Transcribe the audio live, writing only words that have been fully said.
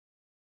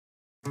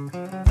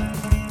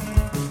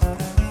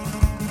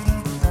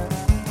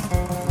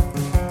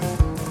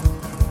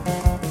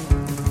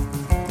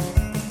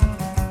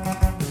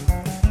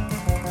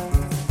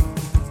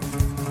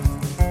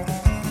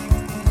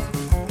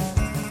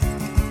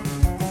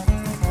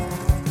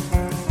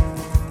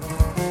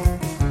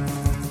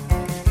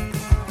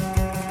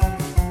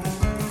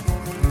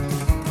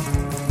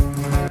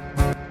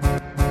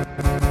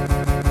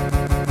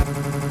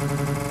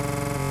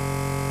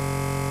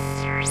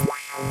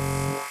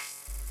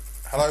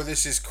Hello,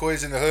 this is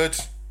Coys in the Hood.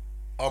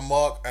 I'm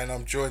Mark, and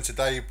I'm joined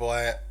today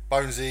by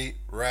Bonesy,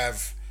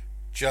 Rav,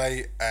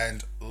 Jay,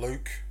 and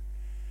Luke.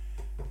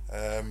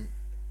 I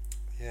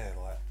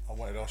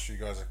wanted to ask you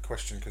guys a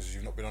question because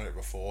you've not been on it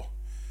before.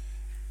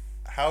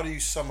 How do you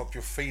sum up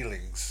your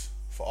feelings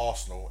for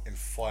Arsenal in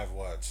 5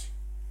 words?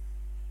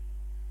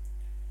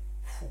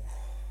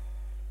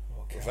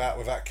 Okay.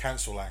 Without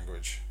cancel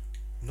language.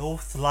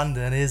 North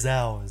London is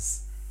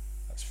ours.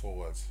 That's 4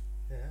 words.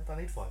 Yeah, I don't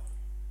need 5.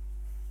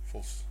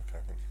 False. Okay.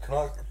 Can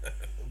I?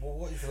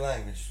 What is the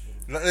language?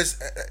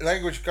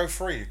 Language. Go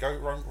free. Go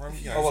run.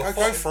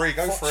 Five Free.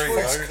 Let's go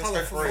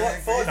free.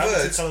 Five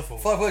words. Colourful.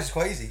 5 words is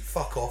quite easy.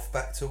 Fuck off.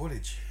 Back to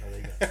Woolwich. Oh, there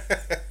you go.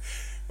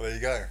 Well, there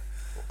you go.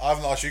 I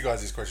haven't asked you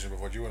guys this question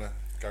before. Do you want to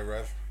go,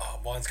 Rev? Oh,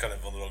 mine's kind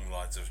of on the long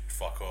lines of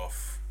fuck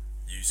off,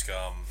 you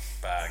scum,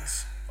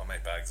 bags. I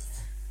make bags.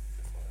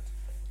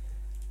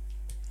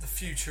 The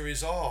future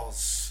is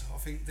ours. I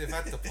think they've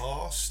had the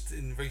past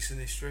in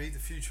recent history. The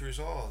future is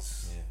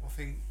ours. Yeah. I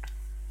think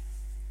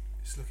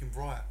it's looking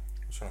bright.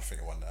 I'm trying to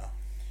think of one now.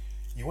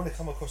 You want to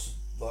come across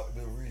like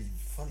a really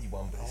funny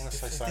one, but I want to it's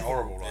say different. something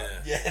horrible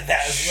like Yeah,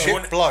 that as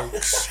well. shit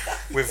blokes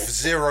with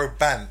 0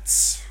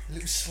 bants.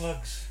 Little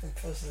slugs. Do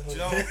you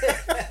know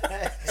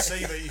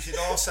Siva, you should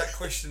ask that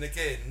question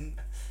again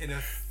in a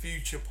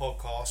future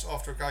podcast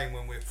after a game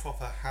when we're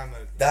proper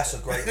hammered. That's a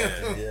great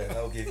idea. Yeah,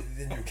 that'll give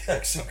then you'll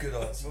get some good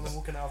answers. Well, we're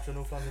walking after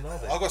North London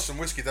derby. I've got some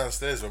whiskey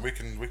downstairs, man. We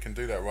can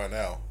do that right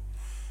now.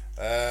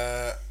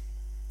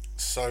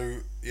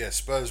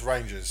 Spurs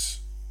Rangers.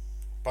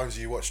 Bonesy,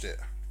 you watched it.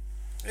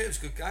 It was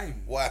a good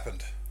game. What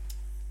happened?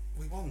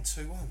 We won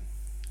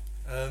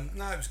 2-1.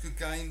 No, it was a good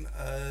game.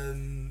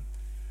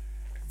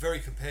 Very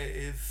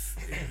competitive.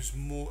 It was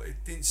more.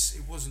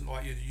 It wasn't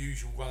like your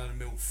usual run of the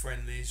mill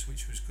friendlies,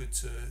 which was good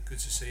to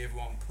see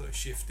everyone put a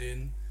shift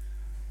in.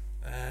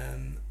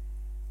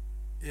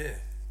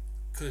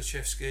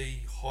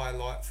 Kulusevski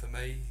highlight for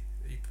me.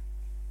 He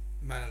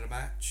man of the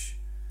match.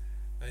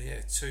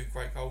 And 2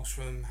 great goals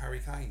from Harry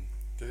Kane.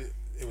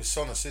 It was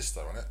Son assist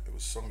though, wasn't it? It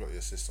was Son got the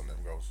assist on them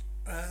goals.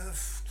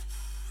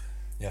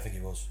 Yeah, I think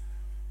it was.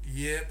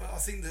 Yeah, but I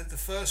think that the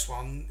first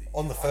one.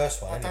 On the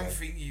first one, I don't anyway.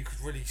 think you could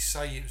really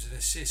say it was an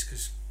assist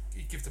because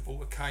you give the ball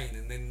to Kane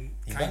and then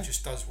Kane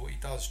just does what he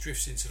does,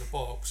 drifts into the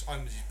box,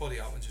 opens his body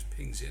up and just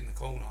pings it in the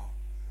corner.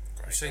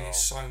 I've seen it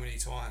so many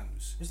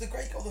times. Was the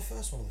great goal the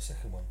first one or the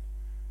second one?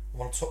 The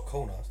one on top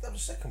corner. That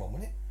was the second one,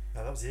 wasn't it?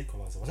 No, that was the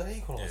equaliser, Was wasn't that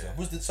the equaliser? Yeah.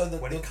 Was the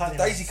When he the cut him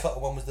daisy out. cutter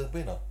one was the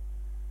winner?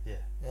 it?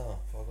 Yeah. Oh,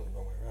 I got the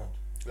wrong way around.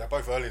 They're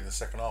both early in the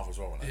second half as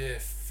well, weren't they? Yeah,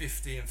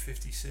 50 and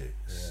 56.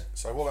 Yeah.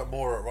 So what about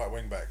Moore at right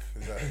wing back?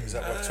 Is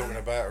that worth talking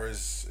about, or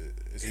is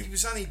He he?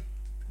 was only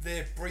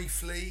there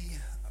briefly.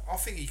 I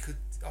think he could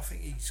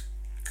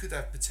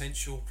have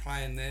potential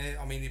playing there.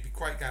 I mean, he'd be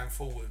great going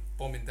forward,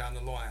 bombing down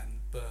the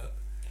line, but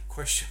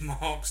question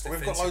marks.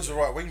 We've got loads of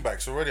right wing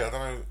backs already. I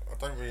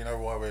don't really know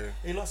why we're.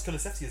 He likes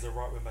Kulusevski as a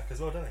right wing back as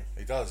well, doesn't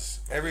he? He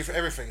does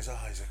everything. Is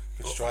he's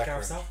a good striker.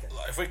 Gareth and Southgate.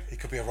 Like he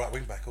could be a right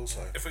wing back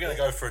also. if we're gonna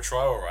go for a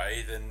trial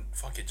array, then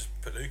fuck it, just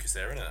put Lucas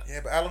there, innit? Yeah,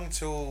 but how long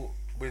till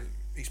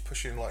he's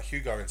pushing like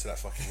Hugo into that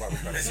fucking right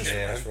wing back position?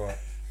 Yeah, man? that's right.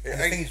 It And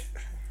the ain't- thing is,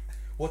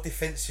 what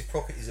defensive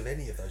properties have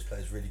any of those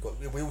players really got?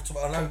 We all talk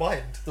about, I know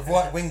Combined. the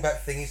right wing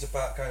back thing is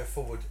about going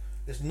forward.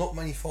 There's not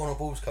many final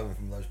balls coming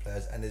from those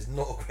players, and there's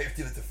not a great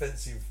deal of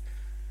defensive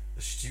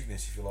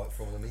astuteness, if you like,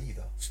 from them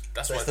either.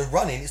 That's So why. it's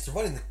the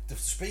running, the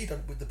speed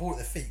with the ball at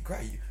their feet,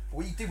 great. But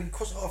what you do when you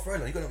cross half road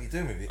line, you got to know what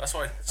you're doing with it. That's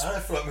why. I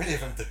don't feel like many of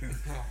them do.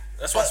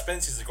 That's why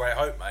Spencer's a great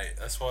hope, mate.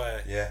 That's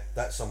why. Yeah,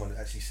 that's someone that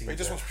actually sees. He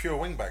just wants pure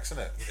wing backs,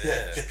 isn't it?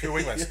 Yeah. Just pure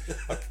wing backs.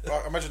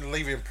 I imagine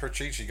Levy and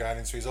Perchichi going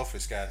into his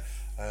office going,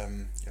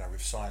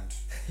 we've signed,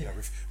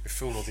 we've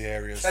filled all the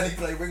areas. Can he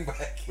play wing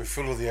back? We've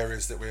filled all the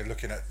areas that we're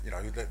looking at,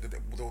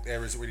 the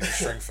areas that we need to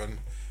strengthen.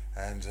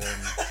 And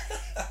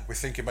we're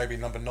thinking maybe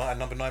number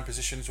 9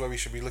 positions where we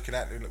should be looking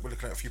at. We're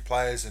looking at a few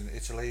players in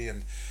Italy,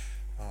 and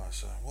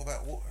so what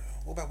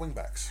about wing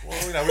backs? Well,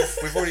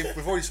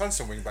 we've already signed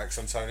some wing backs,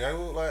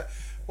 Antonio. Like,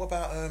 what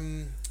about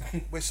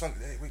this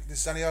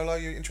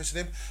Zaniolo? You interested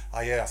in him? Oh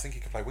yeah, I think he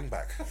could play wing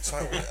back. So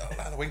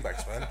allow the wing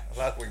backs, man.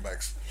 Allow the wing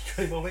backs.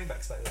 Got any more wing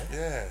backs back there?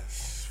 Yeah,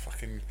 it's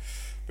fucking.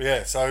 But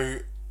yeah, so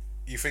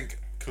you think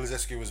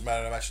Kulusevski was man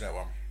of the match in that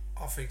one?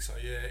 I think so.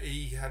 Yeah,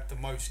 he had the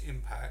most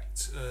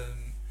impact.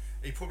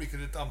 He probably could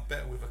have done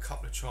better with a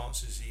couple of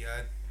chances he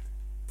had.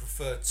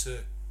 Preferred to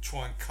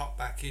try and cut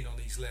back in on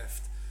his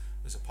left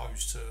as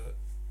opposed to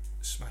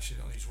smashing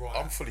it on his right.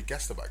 I'm fully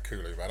gassed about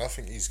Kulu, man. I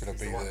think he's going to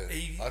be the one.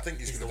 I think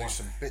he's He's going the to do one.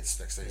 some bits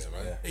next season,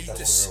 man. Yeah. he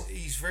That's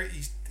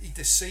he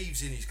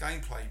deceives in his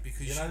gameplay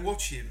because You you, know-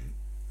 watch him,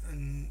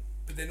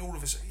 but then all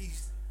of a sudden he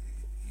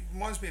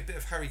reminds me a bit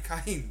of Harry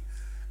Kane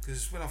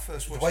because when I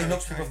first The watched way he Harry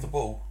knocks people Kane, off the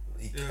ball,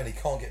 Yeah. and he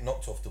can't get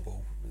knocked off the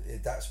ball.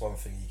 That's one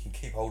thing. He can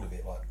keep hold of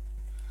it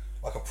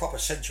like a proper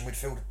central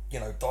midfield,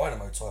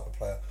 dynamo type of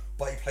player.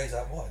 But he plays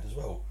out wide as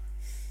well.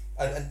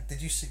 And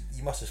did you see?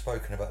 You must have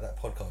spoken about that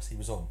podcast he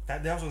was on.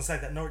 That, I was going to say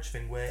that Norwich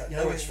thing where That you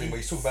Norwich know, thing where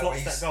he he's talking about flopped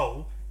where he's- that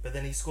goal, but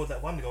then he scored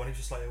that one goal and he was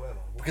just like, whatever.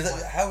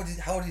 Because how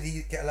did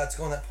he get allowed to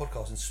go on that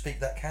podcast and speak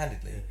that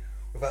candidly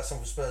without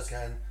someone from Spurs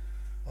going,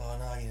 oh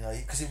no,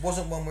 because it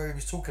wasn't one where he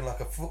was talking like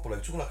a footballer, he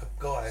was talking like a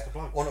guy Just a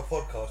bloke. on a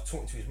podcast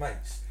talking to his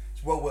mates.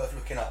 It's well worth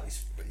looking up.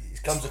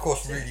 It comes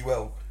across really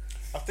well.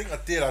 I think I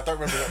did. I don't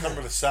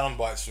remember the sound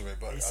bites from it,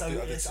 but It's I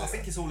so, did see I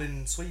think it. it's all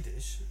in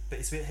Swedish, but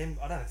it's with him.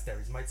 I don't know if they're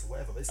his mates or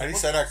whatever. But it's And a he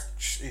said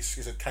podcast. that he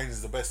said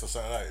Kane's the best or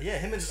something like that. Yeah,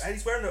 him and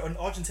he's wearing an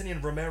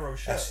Argentinian Romero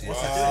shirt. That's-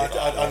 What's yeah. he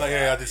doing? I know.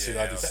 Yeah, I did see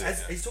that. I did But see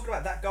as, it. he's talking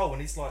about that goal, and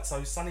he's like,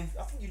 so Sonny.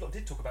 I think you lot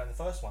did talk about it in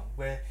the first one,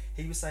 where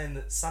he was saying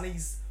that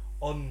Sonny's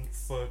on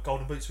for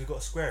golden boots. We've got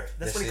to square it.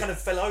 That's when he kind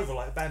of fell over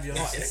like Bambi on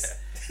ice.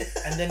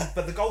 And then,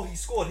 but the goal he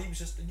scored, he was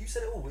just. You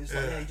said it all. It was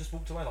like, Yeah. yeah, he just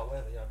walked away like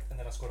whatever. Yeah, and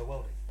then I scored a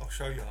worldie. I'll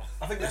show you.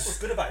 I think that's what's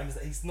good about him is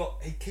that he's not.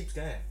 He keeps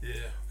going. Yeah.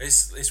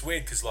 It's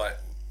weird because like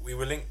we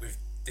were linked with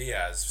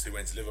Diaz, who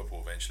went to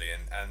Liverpool eventually,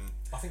 and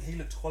I think he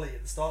looked quality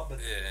at the start, but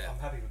Yeah. I'm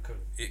happy with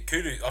Kulu.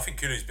 Kulu. I think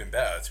Kulu's been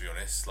better, to be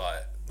honest.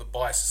 Like the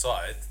bias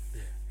aside,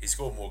 Yeah. he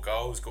scored more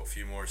goals, got a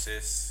few more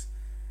assists.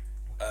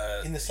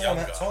 In the same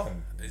amount of younger.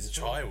 time. He's a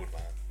child,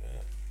 man.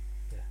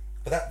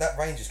 But that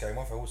Rangers game,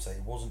 one thing I will say,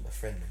 it wasn't a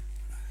friendly.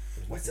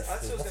 Well, There I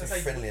was was nothing gonna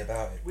say, friendly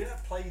about it. We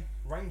don't play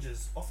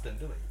Rangers often,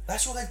 do we?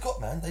 That's all they've got,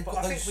 man. They've But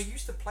got I those. think we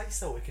used to play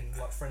Celtic in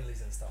like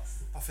friendlies and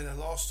stuff. I think the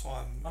last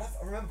time I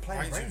remember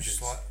playing Rangers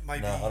Rangers. was like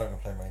maybe No, I don't know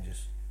playing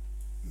Rangers.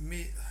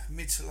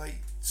 mid to late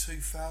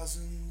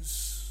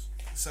 2000s.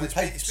 So We it's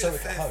played been a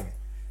Celtic at fair, home.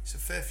 it's a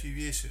fair few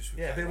years since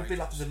we Yeah, but played it would be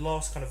like Rangers. the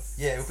last kind of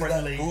Yeah, it would be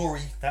friendly that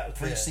glory that-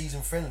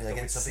 pre-season friendly that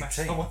against a we'd big smash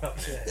team. someone up,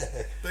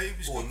 yeah. But it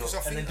was Or good because I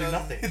not. think and then do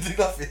nothing. Do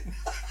nothing.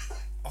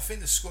 I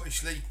think the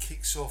Scottish League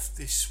kicks off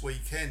this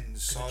weekend.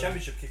 So The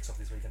Championship kicks off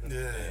this weekend. Doesn't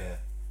it? yeah.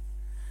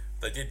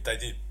 They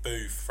did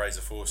boo Fraser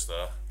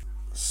Forster.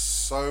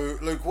 So,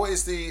 Luke, what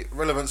is the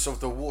relevance of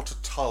the Water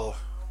Tull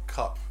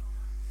Cup?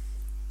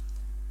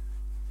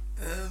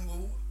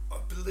 Well, I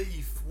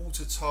believe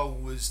Walter Tull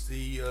was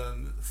the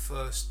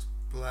first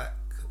black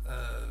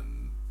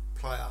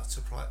player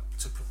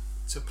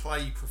to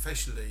play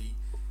professionally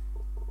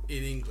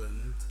in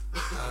England,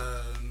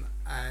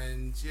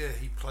 and yeah,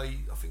 he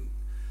played. I think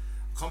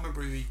I can't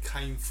remember who he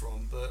came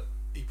from, but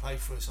he played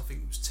for us. I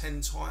think it was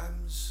 10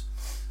 times.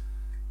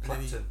 And then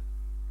Clapton.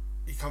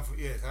 he come from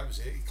that was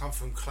it. He come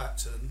from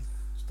Clapton.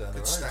 It's down the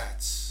Good road.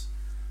 stats.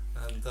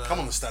 And, Come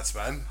on, the stats,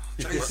 man.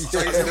 Jay's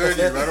Yeah. doing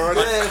you, man.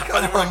 Already. Yeah, I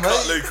come didn't on, want to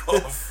cut mate.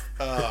 Luke off.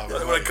 Oh, I didn't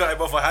want man. to cut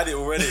him off. I had it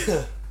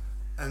already.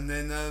 And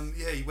then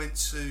he went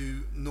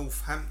to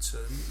Northampton,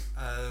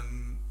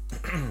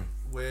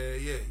 where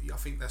I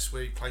think that's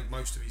where he played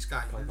most of his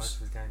games. Played most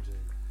of his games. Yeah.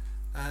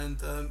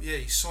 And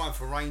he signed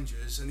for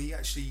Rangers, and he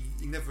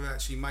never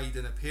actually made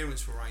an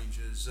appearance for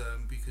Rangers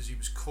because he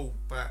was called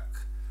back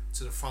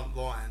to the front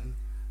line,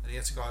 and he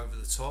had to go over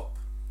the top.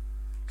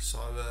 So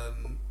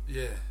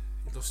he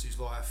lost his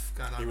life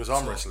going over. He was the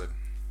arm top. wrestling.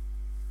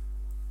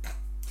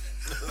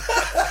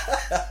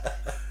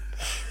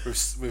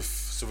 with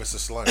Sylvester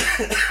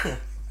Stallone.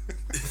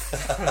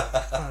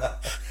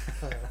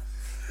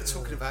 We're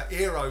talking about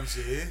heroes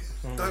here.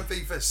 Don't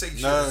be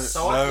facetious. No.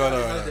 So I didn't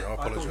know, that- I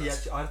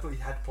apologise. I thought he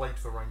had played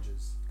for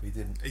Rangers. We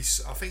didn't. I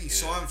think he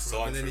signed for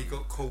him, and then he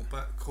got called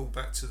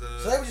back to the.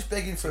 So they were just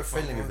begging for a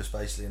front friendly line. with us,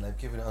 basically, and they've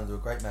given it under a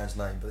great man's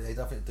name, but they had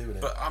nothing to do with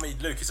it. But I mean,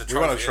 Luke, it's a We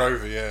trophy. won a innit?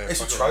 trophy, yeah. It's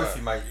a Fuck trophy,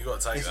 that. mate. You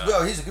got to take that.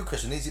 Well, here's a good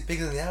question. Is it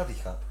bigger than the Audi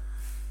Cup?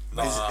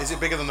 Is it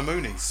bigger than the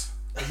Moonies?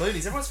 The Moonies.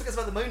 Everyone forgets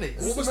about the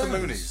Moonies. What was the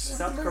Moonies?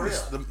 South What Korea.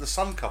 The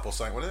Sun Cup or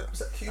something, wasn't it? Was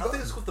that I Cuba?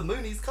 think it's called the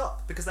Moonies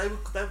Cup because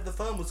the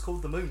firm was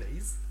called the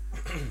Moonies.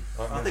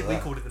 I think we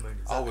called it the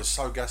Moonies. I was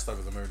so gassed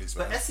over the Moonies,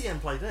 But man. SEM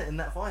played it in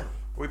that final.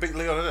 We beat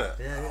Leon, didn't it?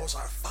 Yeah, yeah. I was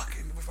like,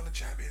 fucking, we've won the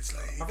Champions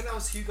I League. think that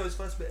was Hugo's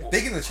first bit.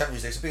 Bigger than the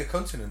Champions League. It's a bigger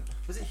continent.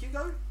 Was it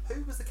Hugo?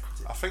 Who was the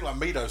captain? I think like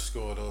Mido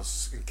scored or No,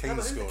 King but who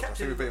the scored. I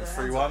captain think we beat him with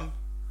their hands 3-1.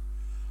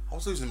 I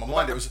was losing my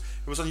mind. It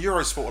was on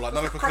Eurosport at like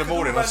 9 o'clock in the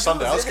morning on Crack-a-doodle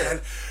Sunday. I was Van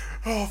Doors,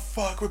 getting, oh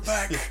fuck, we're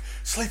back.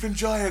 Sleeping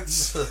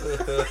Giants.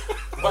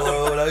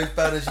 Oh, those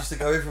banners used to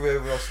go everywhere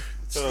with us.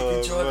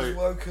 Sleeping Giant mate. was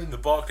woken. The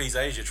Barclays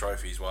Asia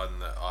Trophy is one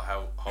that I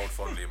hold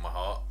fondly in my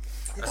heart.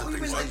 As a we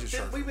big win one. that,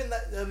 didn't we win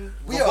that?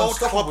 We The are World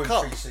unstoppable Club in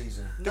Cup.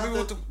 pre-season. Did we No,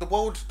 win the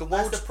world?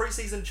 That's the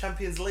pre-season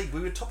Champions League. We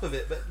were top of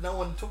it, but no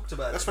one talked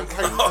about That's it. when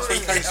Kane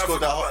Yeah,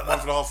 scored that one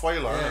for the halfway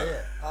line. Yeah, isn't it?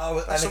 yeah.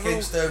 Oh, That's and a real-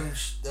 against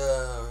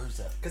who's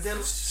that? Because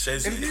they're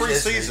Chesney. In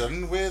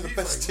pre-season, we're the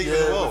best team in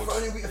the world.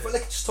 If they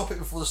could stop it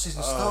before the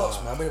season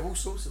starts, man, we have all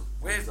sorts of.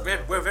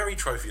 We're very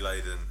trophy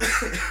laden.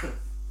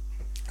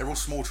 They're all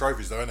small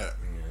trophies, though, isn't it?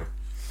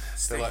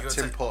 They're like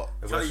Tim Pot.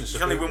 You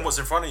can only win what's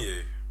in front of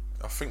you.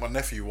 I think my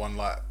nephew won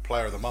like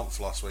Player of the Month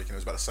last week, and it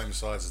was about the same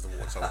size as the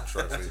Watertoll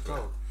Trophy.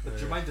 But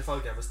Jermaine Defoe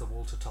gave us the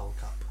Walter Toll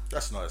Cup.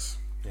 That's nice.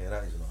 Yeah,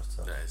 that is a nice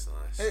touch. That is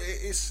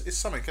nice. It's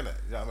something, isn't it?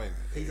 You know what I mean?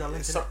 He's our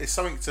it's link, it's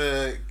something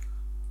to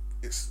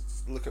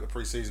look at the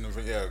pre-season and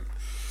think, yeah,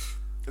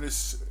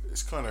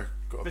 it's kind of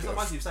got a But bit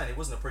like of, you were saying, it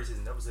wasn't a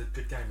pre-season. That was a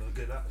good game and a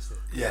good atmosphere.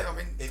 Yeah, I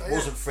mean, it they-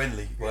 wasn't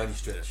friendly by any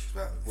stretch.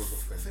 But It wasn't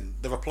I friendly.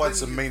 think they've applied when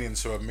some you- meaning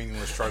to a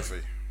meaningless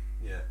trophy.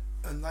 Yeah.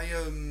 and they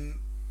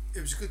it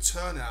was a good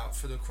turnout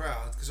for the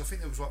crowd because I think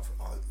there was like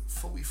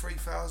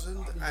 43,000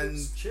 He and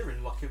was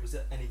cheering like it was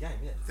at any game,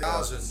 yeah.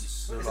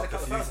 thousands. There He were said like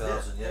a few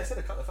thousand, He yeah. said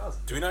a couple of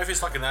thousand. Do we know if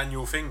it's like an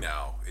annual thing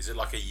now? Is it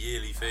like a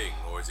yearly thing,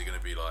 or is it going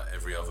to be like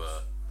every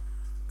other?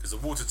 Because the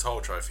Water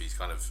Toll Trophy is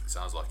kind of, it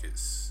sounds like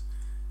it's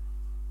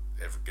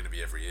going to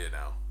be every year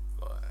now.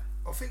 Like,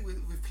 I think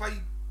we've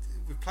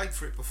played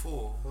for it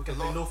before. We're The going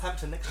to la- play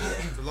Northampton next year.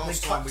 the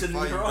last And time then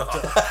we Clapton the year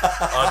played-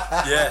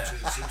 after. yeah,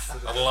 for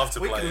the- I'd love to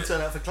We play can it.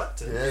 turn out for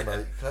Clapton. Yeah,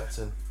 mate.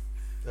 Clapton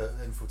at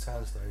Enfield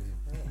Town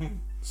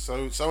Stadium.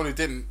 So someone who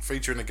didn't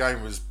feature in the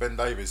game was Ben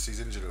Davies. He's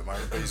injured at the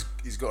moment, but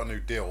he's got a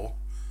new deal,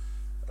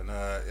 and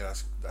yeah,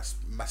 that's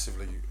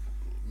massively,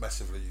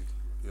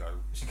 you know,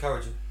 It's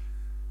encouraging.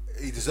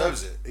 he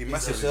deserves it. He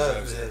massively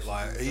deserves deserves it. it,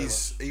 Like he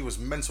deserves he was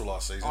mental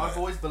last season. I've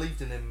always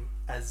believed in him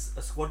as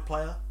a squad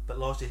player, but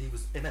last year he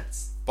was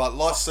immense. But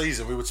last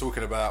season we were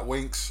talking about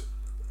Winks,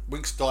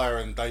 Dyer,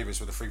 and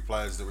Davis were the three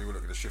players that we were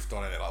looking to shift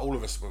on in it. Like all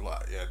of us were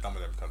like, yeah, done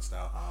with them cunts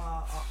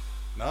now.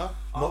 No,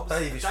 Not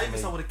Davis for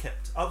Davis me. I would have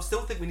kept. I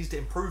still think we need to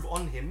improve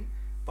on him,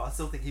 but I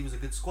still think he was a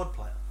good squad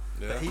player.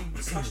 Yeah. But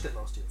he smashed it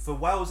last year for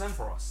Wales and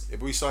for us. yeah,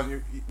 but we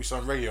signed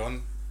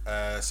Region,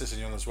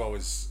 Sissignon as well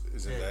is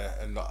in Yeah. there,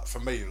 and for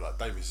me, like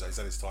Davis, he's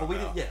had his time But we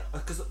now. didn't, yeah,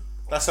 because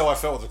That's how I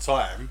felt at the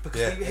time.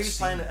 Yeah. he was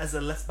playing as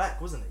a left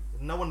back, wasn't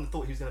he? No one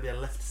thought he was going to be a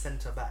left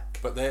centre back.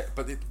 But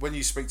when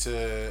you speak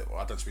to, well,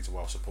 I don't speak to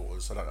Welsh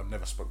supporters. I've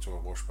never spoke to a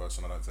Welsh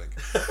person. I don't think.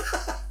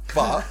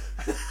 But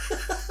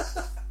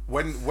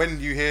when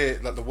you hear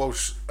like the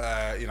Welsh,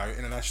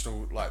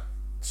 international like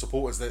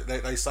supporters,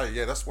 they say,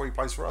 yeah, that's why he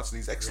plays for us, and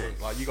he's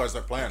excellent. Like you guys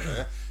don't play him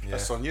there.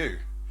 That's on you.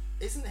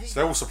 Isn't he? So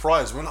they're all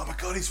surprised. We're like, oh my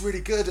god, he's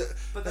really good at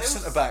But they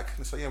centre back.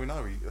 And it's like, yeah, we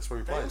know. That's where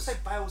he They all plays. say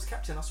Bale's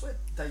captain. I swear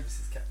Davis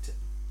is captain.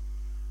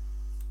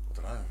 I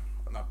don't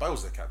know. No,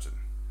 Bale's their captain.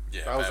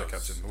 Yeah, Bale's their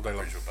Bale's- captain all day long.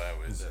 Pretty sure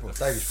Bale is. Well,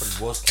 Davis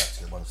probably was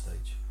captain at one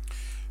stage.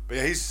 But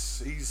yeah,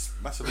 he's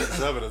massively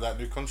deserving of that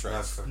new contract.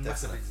 Massively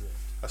Definitely.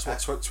 deserved.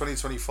 That's what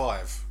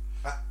 2025.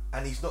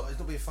 And he's not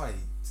being funny.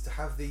 To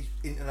have these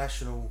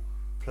international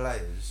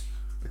players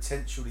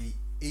potentially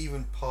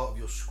even part of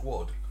your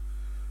squad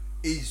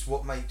is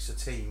what makes a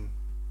team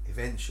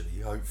eventually,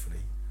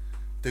 hopefully,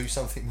 do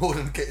something more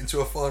than get into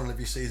a final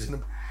every season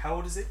and How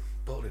old is he?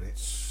 bottling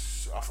it.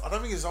 I don't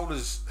think he's as old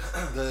as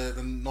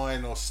the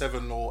 9 or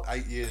 7 or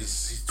 8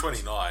 years. He's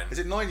 29. Is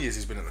it 9 years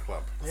he's been at the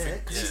club? Yeah,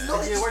 because yeah. he's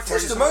Not a year away from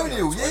his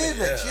testimonial, career. yeah,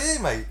 next yeah. year,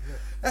 mate.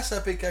 That's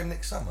our big game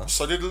next summer.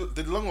 So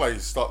did Longley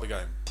start the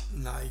game?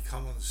 No, he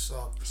come on the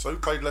sub. So who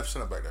played left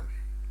centre back then?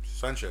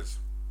 Sanchez.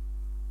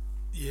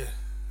 Yeah.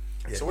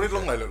 Yeah, So what did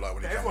Longley look like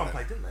when he But came everyone in?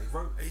 played, didn't they?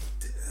 Wrote,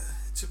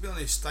 To be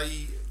honest,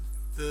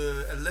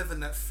 the 11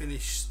 that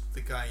finished the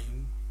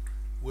game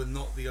were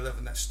not the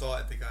 11 that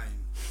started the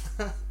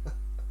game.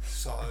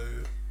 So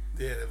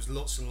yeah, there was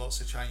lots and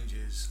lots of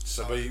changes.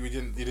 So but you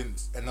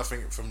didn't, and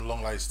nothing from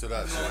Longley stood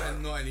out.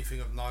 not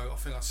anything of note. I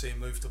think I see him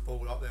move the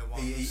ball up there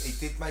once.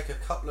 He did make a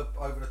couple of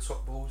over the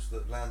top balls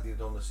that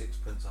landed on the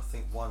sixpence. I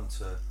think one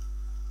to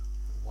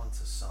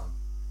Son,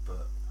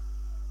 but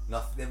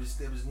nothing.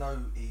 There was no.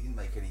 He didn't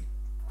make any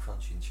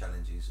crunching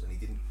challenges, and he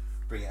didn't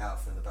bring it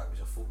out from the back, which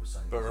I thought was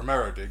saying. But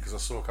Romero did, because I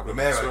saw a couple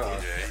Romero of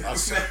them. did. I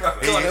saw-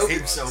 Romero can't help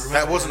himself.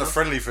 that wasn't a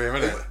friendly for him,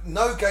 is it?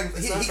 No game.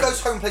 He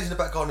goes home and plays in the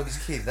back garden of his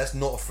kid. That's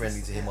not a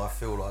friendly to him. I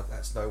feel like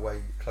that's no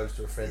way close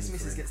to a friendly. his for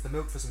missus him. gets the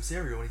milk for some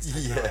cereal and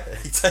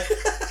he's taken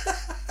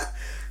out.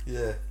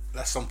 Yeah.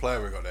 That's some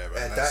player we got there,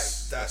 man. And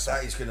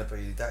that is going to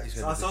be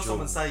So I the saw jewel.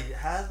 someone say,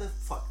 how the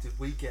fuck did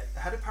we get...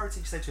 How did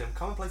Paratici say to him,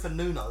 come and play for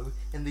Nuno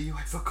in the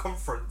UEFA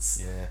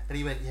conference? Yeah. And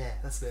he went, yeah,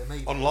 that's a bit of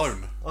me. on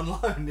loan. On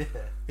loan, yeah.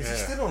 Is Yeah. he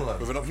still on loan?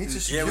 With an We need to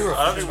option- Yeah, secure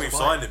I a don't think free we've buy.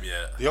 signed him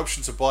yet. The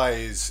option to buy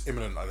is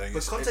imminent, I think.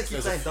 But Conte keeps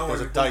there's saying, don't there's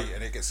worry, a don't- date,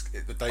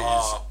 and the date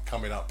Ah. is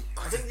coming up.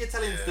 I think the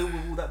Italians deal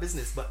with all that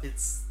business, but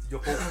it's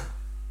your fault.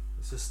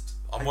 It's just...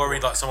 I'm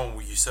worried like someone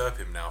will usurp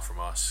him now from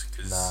us.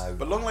 Cause No.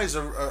 But Longley's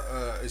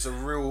is a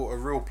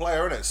real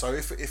player, isn't it? So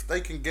if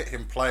they can get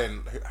him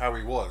playing how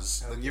he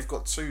was, then you've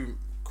got two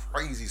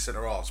crazy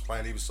centre halves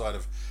playing either side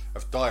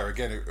of Dyer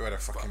again, who had a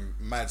fucking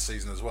mad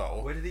season as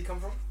well. Where did he come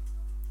from?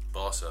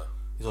 Barca,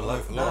 He's on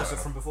loan for No, Barca. so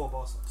from before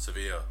Barca.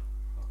 Sevilla.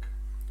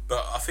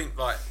 But I think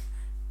like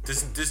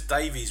does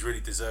Davies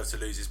really deserve to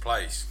lose his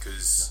place?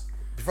 Because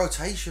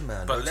Rotation,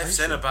 man. but rotation. left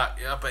centre back,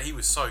 yeah, but he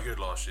was so good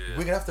last year.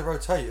 We're gonna have to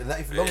rotate, and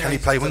that if long Can he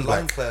play the wing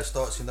lone back? player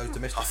starts in those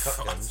domestic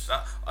cup games.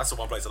 That's the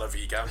one place I don't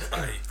think he can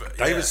play. But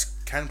Davis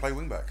can play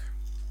wing back.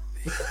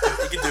 yeah,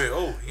 he can do it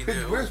all. He can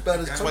do it We're all. as bad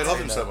as That's why I love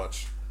him Conte so now.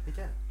 much. He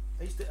can.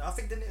 I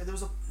think there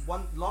was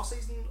one last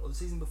season or the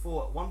season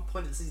before. At one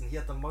point in the season, he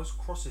had the most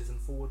crosses and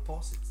forward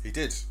passes. He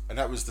did, and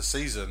that was the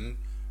season.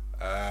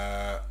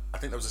 I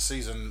think that was the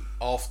season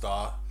after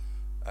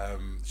the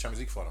Champions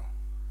League final.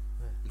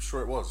 Yeah. I'm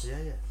sure it was. Yeah.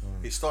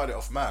 He started it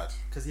off mad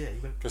Because he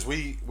went. because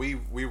we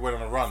went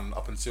on a run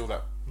up until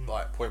that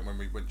like point when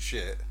we went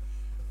shit.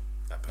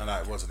 No,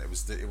 it wasn't. It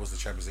was the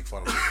Champions League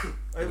final season.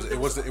 it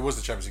was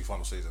the Champions League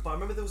final season. But I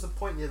remember there was a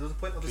point. Yeah, there was a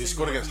point of the He season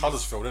scored where against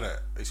Huddersfield, didn't it?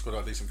 He scored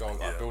a decent goal,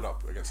 like build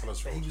up against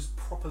Huddersfield. He was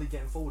properly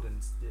getting forward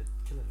and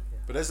killing it. Yeah.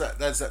 But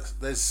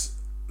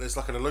there's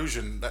like an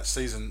illusion that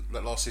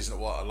last season at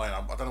White Hart Lane.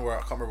 I don't know where, I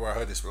can't remember where I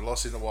heard this, but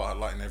last season at White Hart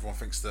Lane, everyone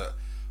thinks that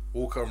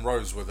Walker and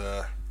Rose were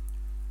the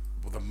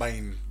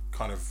main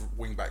kind of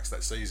wing backs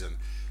that season.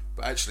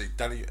 But actually,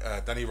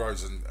 Danny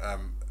Rose and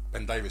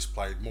Ben Davies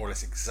played more or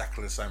less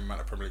exactly the same amount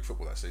of Premier League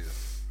football that season.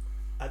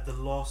 At the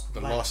last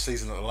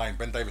Season at the Lane,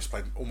 Ben Davies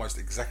played almost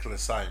exactly the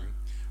same.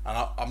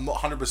 And I'm not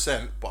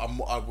 100%, but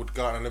I would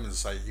go out on a limb and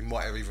say he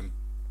might have even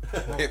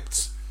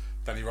pipped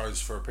Danny Rose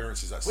for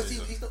appearances that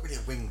season. He's not really a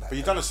wing back. But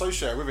you don't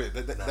associate with it.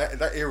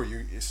 That era,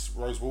 it's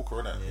Rose Walker,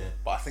 isn't it? Yeah.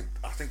 But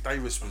I think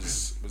Davis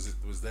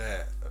was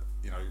there,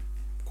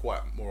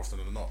 quite more often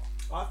than not.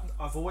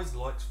 I've always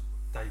liked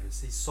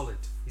Davis. He's solid.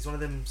 He's one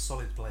of them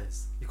solid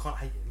players. You can't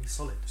hate him. He's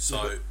solid. So,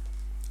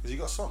 Has he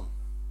got a song?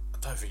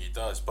 I don't think he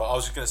does, but I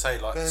was just going to say,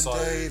 like, Ben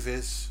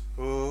Davis.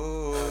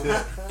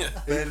 Oh,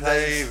 Ben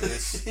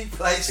Davis. He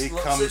plays. He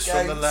lots comes of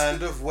from the games.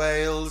 land of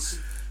Wales.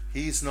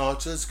 He's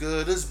not as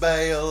good as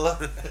Bale.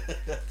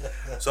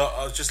 So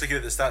I was just looking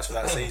at the stats for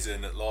that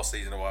season, last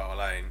season at White Hart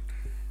Lane,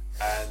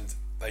 and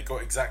they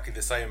got exactly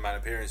the same amount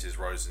of appearances,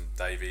 Rose and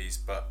Davies,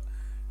 but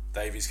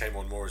Davies came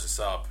on more as a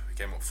sub. He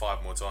came on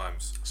 5 more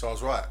times. So I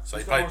was right. So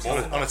he He's played got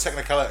more. more On a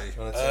technicality.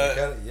 On a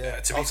technicality,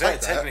 To be I'll fair,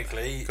 take that,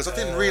 technically, Because I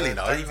didn't really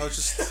know. I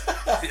Davies,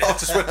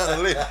 just went on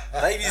a limb.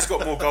 Davies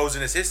got more goals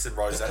and assists than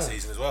Rose that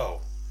season as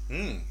well.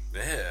 Mm.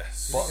 Yeah.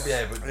 But,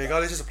 yeah, but There you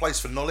go. This is a place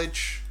for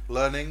knowledge,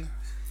 learning,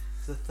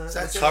 It's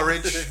the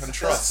courage, and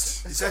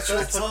trust. Is that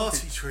your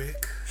party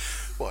trick?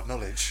 What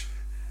knowledge?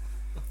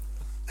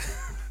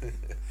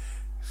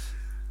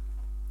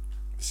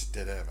 This is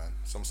dead air, man.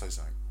 Someone say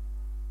something.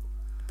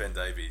 Ben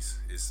Davies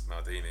is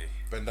Maldini.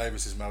 Ben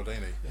Davis is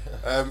Maldini.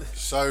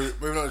 So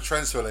moving on to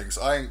transfer links,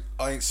 I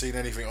ain't seen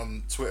anything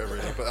on Twitter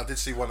really, but I did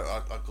see one.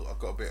 I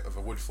got a bit of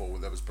a woodfall.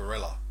 That was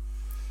Barella.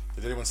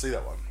 Did anyone see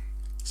that one?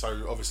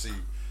 So obviously,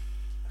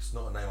 it's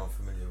not a name I'm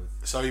familiar with.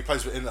 so he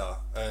plays for Inter,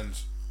 and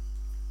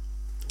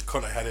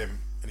Conte had him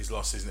in his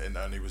last season at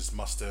Inter, and he was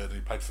mustered, and he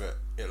played for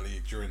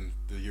Italy during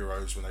the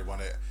Euros when they won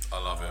it.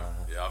 I love him.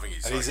 Yeah, I think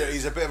he's. And So good.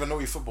 he's a bit of a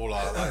naughty footballer.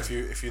 Like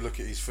if you look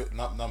at his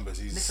numbers,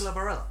 he's Nicola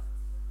Barella.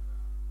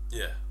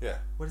 yeah,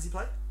 Where does he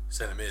play?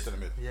 Centre mid. centre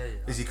mid. Yeah.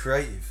 Is he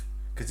creative?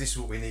 Because this is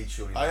what we need,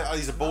 surely.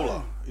 He's a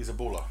baller. He's a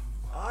baller.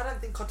 I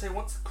don't think Conte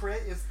wants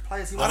creative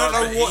players. He I don't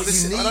wants know what he's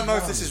this. I don't unique know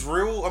if one. this is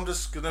real. I'm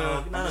just gonna.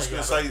 Oh, no, I'm just yeah,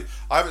 gonna say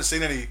I haven't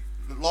seen any.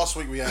 Last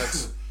week we had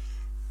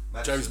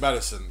James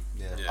Maddison.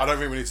 Yeah. Yeah. I don't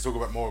think we need to talk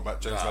about more about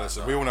James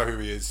Maddison. no. We all know who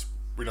he is.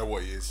 We know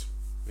what he is.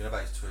 You know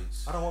about his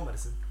tweets. I don't want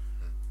medicine.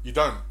 You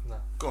don't. No.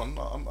 Go on.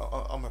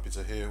 I'm happy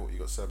to hear what you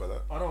got to say about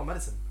that. I don't want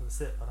medicine.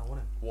 That's it. I don't want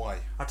him. Why?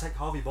 I'd take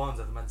Harvey Barnes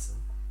over medicine.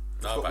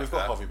 No, We've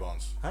got Harvey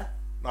Barnes. Huh?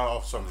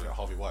 No, sorry, I'm looking at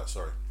Harvey White.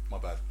 Sorry, my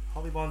bad.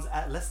 Harvey Barnes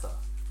at Leicester.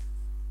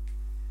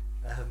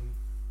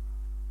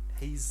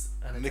 He's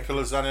an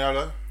Nicola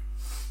Zaniolo.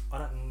 I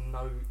don't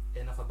know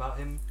enough about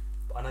him,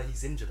 but I know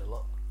he's injured a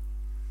lot.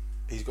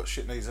 He's got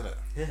shit knees, isn't it?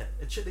 Yeah,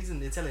 he's in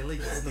the Italian league.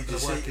 It's not Did gonna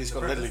you work see- in He's the got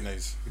Premier deadly League.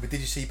 knees. But did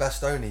you see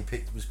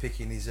Bastoni was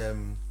picking his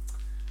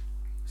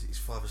was it his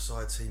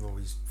five-a-side team or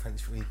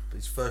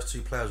his first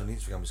 2 players on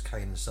Instagram was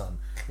Kane and Son.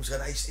 He was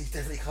going, he's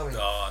definitely coming.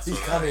 Oh, I saw He's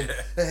that, coming.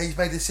 yeah. He's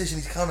made a decision.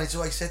 He's coming. He's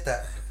always said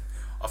that.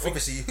 I think.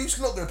 Obviously, who's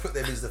not going to put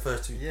them as the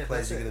first 2 Yeah,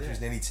 players that's you're it, going to yeah.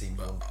 choose in any team?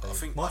 I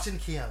think. Martin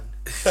Keown.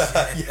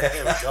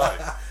 There we go.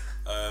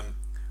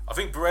 I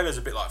think Barella's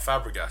a bit like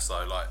Fabregas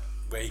though, like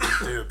where he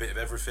can do a bit of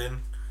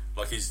everything.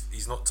 Like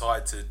he's not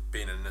tied to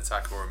being an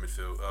attacker or a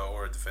midfield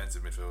or a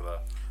defensive midfielder.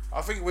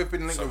 I think we've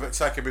been linked So- with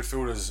attacking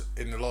midfielders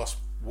in the last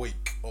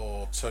week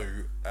or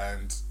 2,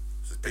 and Just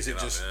is picking it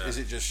up, just yeah. is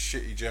it just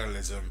shitty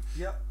journalism?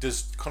 Yep.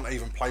 Does Conte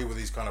even play with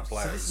these kind of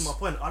players? So this is my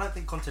point. I don't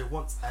think Conte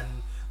wants, and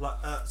like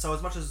so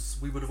as much as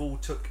we would have all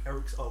took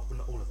Eriksen, well,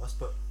 not all of us,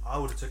 but I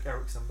would have took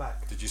Eriksen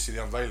back. Did you see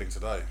the unveiling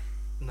today?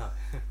 No,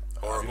 Have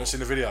you Horrible. not seen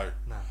the video?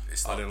 no.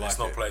 It's I not. didn't It's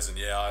like not it. pleasant.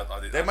 Yeah, I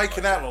did. They're I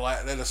making like out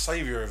like they're the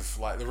saviour of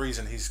like the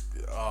reason he's.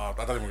 I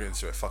don't even get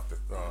into it. Fuck it.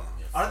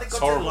 I don't think It's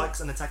Conte horrible. likes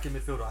an attacking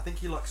midfielder. I think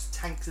he likes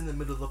tanks in the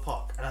middle of the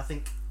park. And I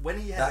think when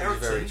he had That is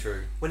Eriksen, very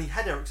true. when he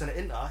had Eriksen at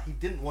Inter, he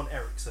didn't want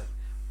Eriksen,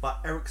 but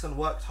Eriksen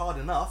worked hard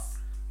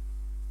enough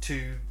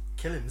to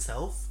kill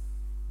himself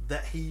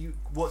that he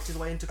worked his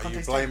way into Are you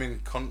Conte's blaming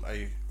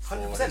Conte for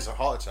 100%. his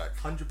heart attack?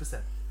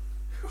 100%.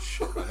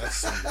 Shit, man,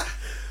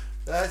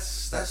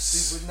 that's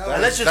That's no.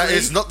 that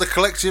is not the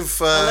collective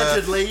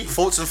Allegedly.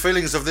 thoughts and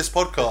feelings of this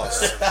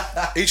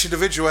podcast. Each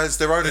individual has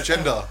their own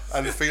agenda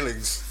and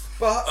feelings.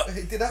 But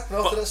it did happen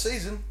after that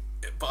season.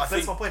 But I That's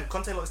think my point.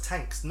 Conte likes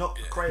tanks, not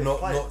creative Not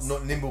players.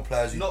 not nimble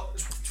players. Who Not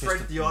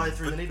thread the eye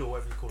through the needle,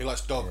 whatever you call He it.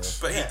 likes dogs.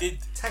 but Yeah. he did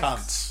Tanks.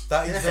 Cunts.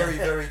 That is very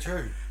very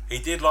true. he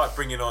did like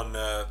bringing on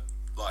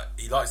like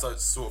he likes that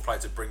sort of play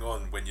to bring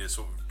on when you're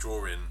sort of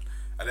drawing.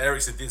 And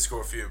Eriksen did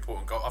score a few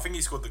important goals. I think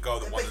he scored the goal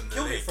that Yeah, won but he in the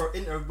killed league. it for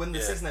Inter when the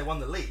Yeah. season they won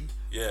the league.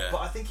 Yeah.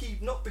 But I think he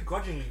not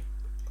begrudgingly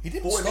He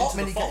didn't brought him start into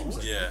many the fold.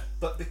 games. Yeah.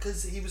 But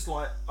because he was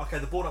like, okay,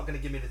 the board aren't going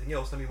to give me anything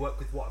else. Let me work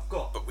with what I've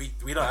got. But we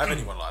don't have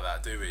anyone like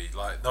that, do we?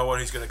 Like no one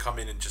who's going to come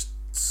in and just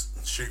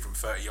shoot from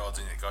 30 yards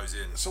and it goes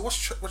in. So what's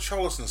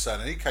Charleston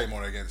saying? He came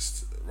on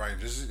against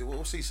Rangers.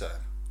 What's he saying?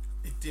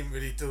 He didn't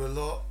really do a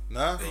lot.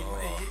 No?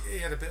 He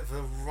had a bit of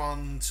a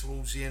run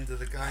towards the end of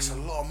the game. That's a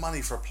lot of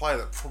money for a player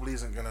that probably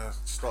isn't going to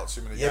start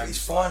too many Yeah, but games.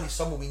 he's finally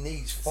someone we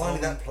need. He's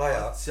finally that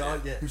player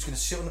Yeah. who's going to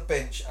sit on the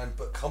bench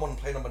but come on and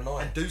play number 9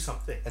 And do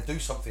something. and do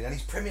something. And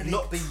he's Premier League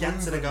Not be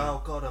Janssen and go, proven.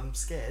 oh God, I'm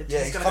scared.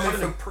 Yeah, he's gonna coming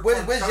come in from. and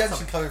Where's show Janssen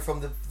something. coming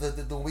from?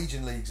 The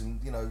Norwegian leagues, and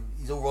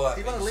he's all right.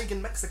 He won a league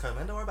in Mexico,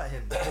 man. Don't worry about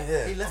him.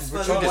 Yeah. He left And for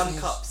the Richarlison's- one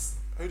cups.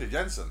 Who did?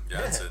 Jansen?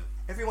 Jansen.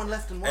 Everyone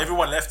left and won.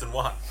 Everyone left and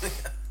won.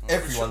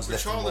 Everyone's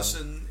left in one.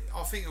 Richarlison,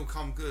 I think he'll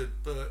come good,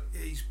 but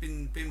he's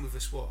been with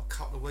us a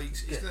couple of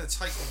weeks. It's Yeah. going to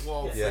take a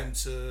while for Yeah. him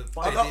to.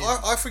 But bed in.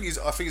 I think he's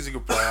a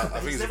good player. I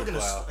think he's he's a never good gonna.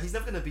 player. He's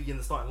never going to be in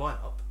the starting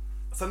lineup.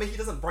 For me, he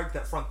doesn't break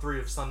that front three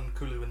of Son,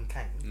 Kulu, and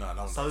Kane. No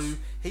one So does.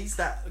 he's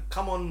that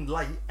come on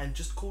late and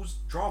just cause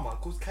drama,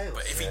 cause chaos.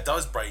 But if he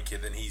does break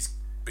it, then he's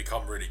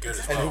become really good as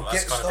And well. he'll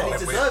That's get kind started. of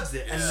he what deserves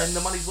it, and Yeah. then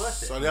the money's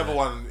worth it. So the other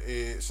one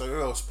is. So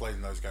who else played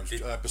in those games?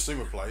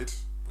 Basuma played.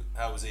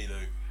 How was he,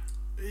 Luke?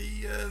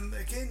 He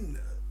again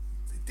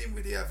didn't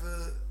really have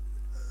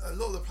a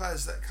lot of the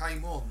players that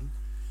came on.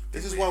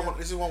 This is didn't why I really want.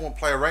 This is why I want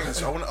player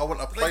ratings. I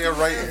want a player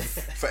rating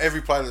for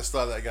every player that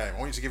started that game. I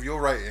want you to give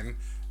your rating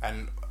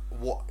and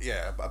what.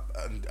 Yeah,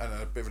 and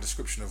a bit of a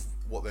description of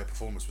what their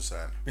performance was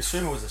saying.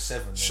 Bissouma was a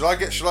 7. Should I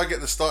get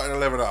the starting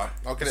 11 up?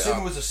 I'll get it Bissouma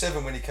up. was a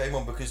 7 when he came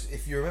on because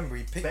if you remember,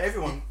 he picked. But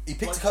everyone- he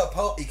picked a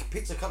couple. He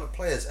picked a couple of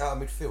players out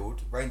of midfield.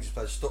 Rangers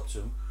players stopped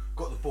him,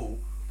 got the ball,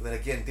 but then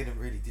again didn't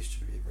really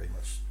distribute it very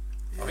much.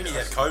 I think he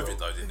had COVID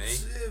though, didn't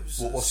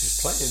he? What's his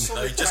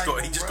playing? No, he just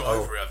got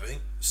over it, I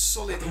think.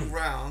 solid all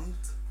round.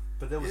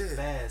 But there was Yeah.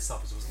 bare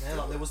subs, wasn't there?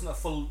 Like there wasn't a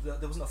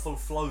full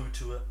flow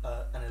to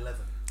an 11.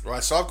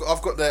 Right, so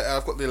I've got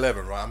the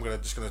 11. Right, I'm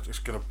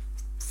just gonna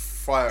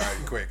fire it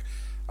out quick.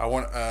 I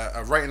want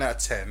a rating out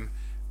of 10,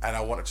 and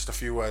I want just a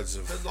few words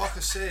of. But like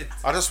I said,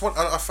 I just want.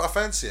 I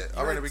fancy it.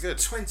 I reckon it'll be good.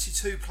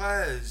 22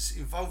 players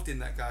involved in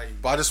that game.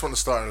 But I just want to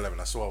start at 11.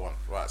 That's all I want.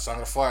 Right, so I'm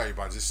gonna fire you,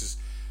 Buns. This is.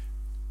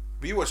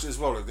 But you watched it as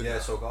well, Luke, didn't Yeah,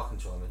 you? so I can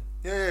chime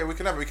in. Yeah, we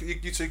can have it.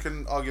 You two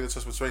can argue the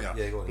toss between you.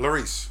 Yeah, go on.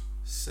 Lloris.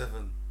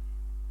 7.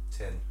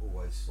 10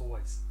 always.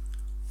 Always.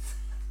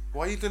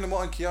 Why are you doing the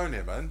Martin Keown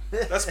here, man?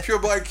 That's pure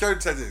Martin Keown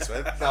tennis,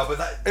 man. No, but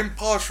that.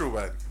 Impartial,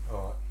 man.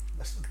 All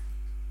right.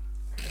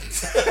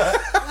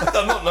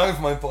 I'm not known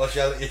for my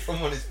impartiality. If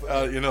I'm honest,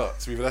 but You're not.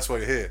 To be fair, that's why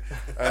you're here.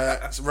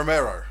 So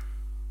Romero.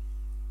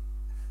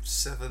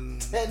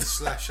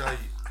 7/8.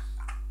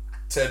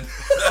 10.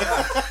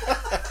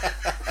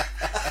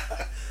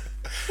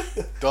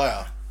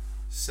 Dyer.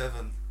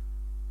 7.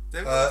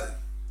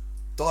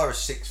 Dyer is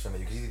 6 for me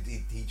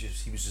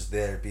because he was just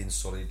there being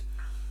solid.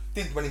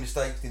 Didn't do any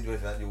mistakes. Didn't do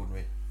anything out of the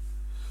ordinary.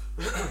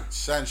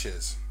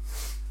 Sanchez.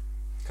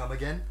 Come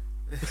again?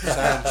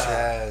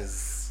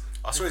 Sanchez.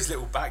 I saw his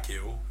little back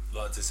heel,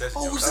 like to set.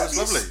 Oh, was That was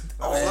lovely.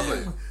 That was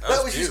lovely.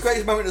 That was his beautiful.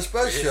 greatest moment in a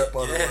Spurs shirt,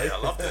 by the way. Yeah,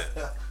 I loved it.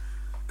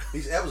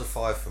 That was a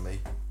 5 for me.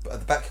 But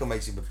the back heel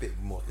makes him a bit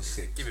more like a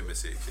 6. Give him a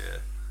 6, yeah.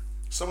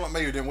 Someone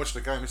like me who didn't watch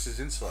the game, this is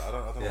insight. I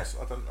don't. Yeah.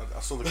 I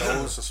saw the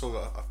goals. I saw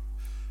that.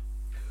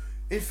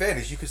 In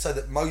fairness, you could say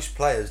that most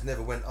players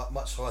never went up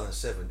much higher than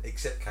 7,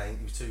 except Kane.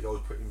 He was 2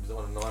 goals, putting him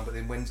on a 9. But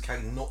then when's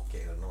Kane not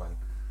getting a 9?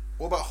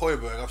 What about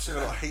Højbjerg? I've seen a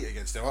lot of heat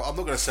against him. I'm not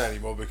going to say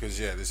anymore because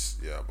I'm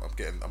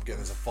getting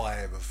there's a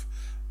vibe of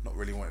not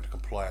really wanting to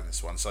comply on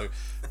this one. So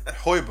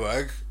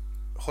Højbjerg,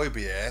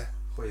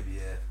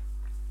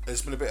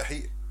 there's been a bit of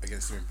heat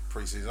against him in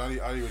pre-season. I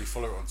only really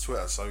follow it on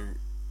Twitter. So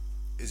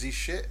is he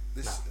shit?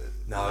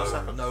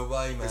 No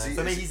way, man. Is he-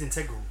 For me, he's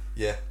integral.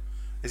 Yeah.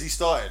 Is he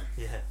starting?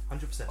 Yeah,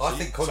 100%. I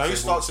think So Conte who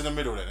starts in the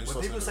middle then? Who When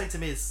starts in people the say middle? to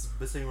me it's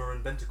Basuma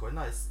and Bentancur,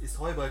 no, it's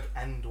Højbjerg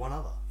and one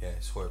other. Yeah,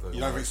 it's Højbjerg. You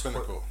don't think it's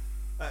Bentancur?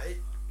 It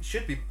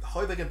should be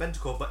Højbjerg and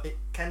Bentancur, but it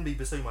can be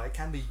Basuma, it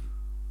can be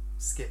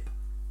Skip,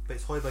 but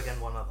it's Højbjerg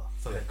and one other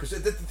for me. Because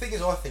the thing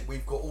is, I think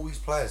we've got all these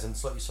players, and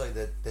it's like you say,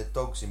 they're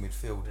dogs in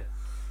midfield. Yeah.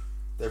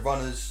 They're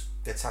runners,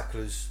 they're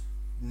tacklers,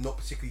 not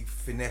particularly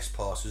finesse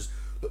passers.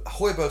 Look,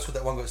 Højbjerg scored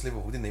that one against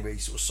Liverpool, didn't he? Where he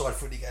sort of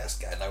side-footed, he gets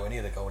nowhere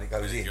near the goal and it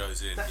goes He in.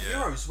 goes in, That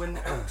yeah. Euros, when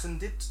Eriksen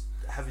did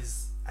have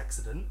his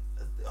accident,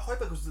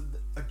 Højbjerg was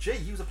a G,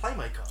 he was a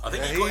playmaker. I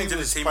think Yeah, he got into the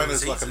was team playing of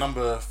the as like a season.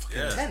 number fucking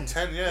Yeah.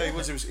 10. Yeah, he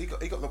was. He got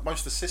the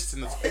most assists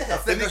in the. Yeah,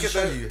 didn't he that get?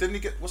 show you. Didn't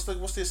he get? What's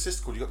the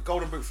assist called? You got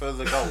golden boot for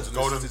the goals. And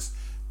Golden-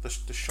 the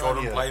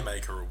Golden shinier,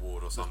 Playmaker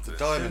award or the something.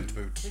 diamond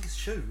I boot. think it's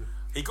Shoe.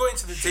 He got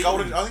into the team.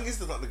 Golden. I think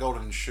it's like the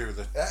golden shoe.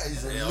 That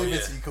is a Yeah,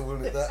 liberty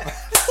calling it that.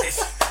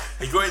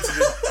 He got into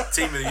the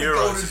team of the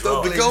Euros as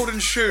well. The golden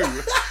shoe.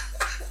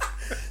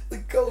 The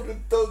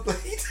golden dog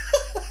lead.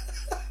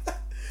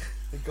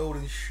 The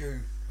golden shoe.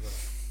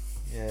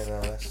 Yeah,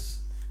 no, that's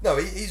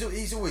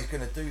he's always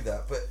going to do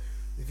that. But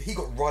he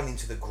got run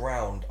into the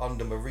ground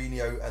under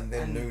Mourinho and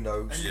then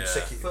Nuno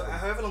consecutively. For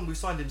however long we've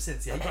signed him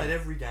since, he played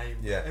every game,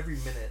 every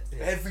minute.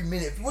 Yeah. Every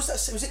minute. Was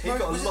it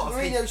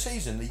Mourinho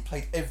season? He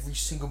played every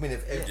single minute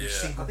of every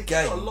single I think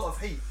game. he got a lot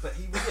of heat, but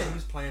he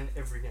was playing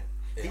every game.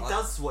 He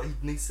does what he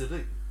needs to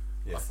do.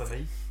 Yeah. For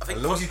me, I think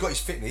as long as he's got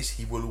his fitness,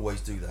 he will always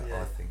do that.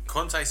 Yeah. I think.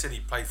 Conte said he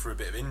played through a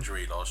bit of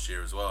injury last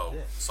year as well.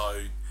 Yeah.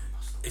 So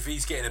if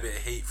he's getting a bit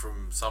of heat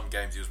from some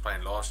games he was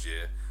playing last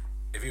year,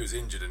 if he was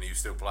injured and he was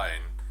still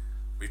playing,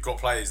 we've got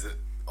players that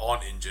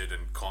aren't injured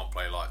and can't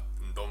play like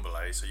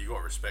Ndombele, so you got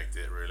to respect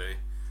it really.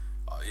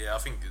 I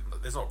think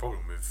there's not a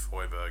problem with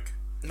Højbjerg.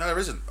 No, there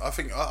isn't. I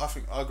think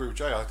I agree with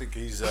Jay. I think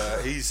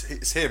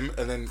it's him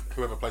and then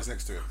whoever plays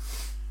next to him.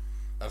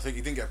 I think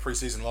he didn't get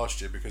pre-season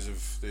last year because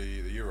of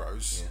the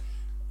Euros.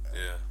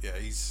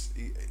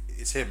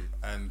 It's him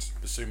and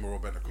Basuma or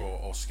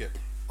Bentancur or Skip.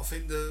 I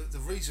think the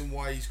reason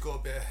why he's got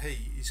a bit of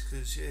heat is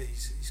because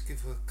he's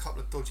given a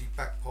couple of dodgy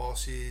back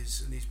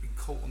passes and he's been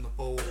caught on the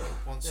ball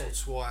once or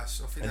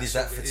twice. I think and that's is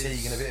that what it fatigue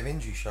is. and a bit of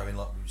injury showing,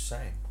 like we were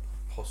saying,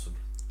 possibly?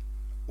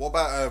 What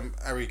about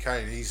Harry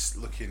Kane? He's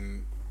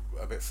looking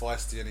a bit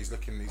feisty and he's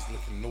looking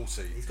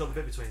naughty. he's got the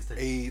bit between his teeth.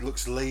 He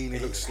looks lean. He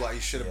looks like he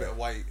shed a bit of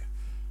weight.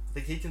 I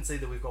think he can see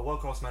that we've got a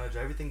world-class manager,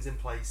 everything's in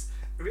place.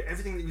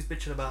 Everything that he was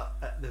bitching about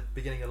at the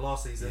beginning of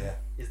last season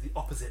is the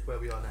opposite where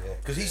we are now. Yeah,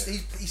 because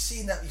he's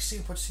seen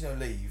Pochettino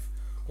leave.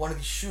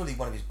 Surely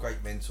one of his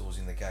great mentors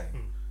in the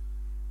game.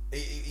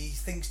 He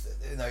thinks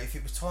that, if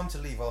it was time to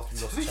leave after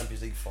we lost the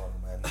Champions League final,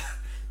 man.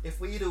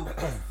 If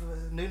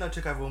Nuno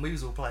took over when we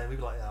was all playing, we'd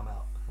be like, I'm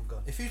out. I'm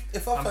gone.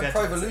 If I played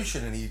Pro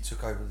Evolution and he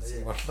took over the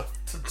team, I'd love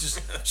to just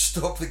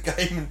stop the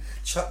game and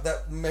chuck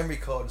that memory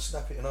card and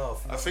snap it in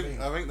half. I think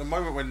the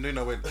moment when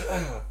Nuno went,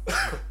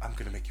 I'm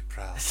going to make you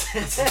proud.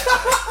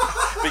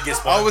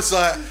 Biggest I was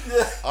like,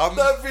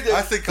 video.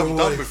 I think I'm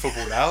done with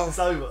football now. It's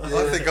over.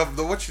 I think I'm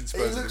not watching He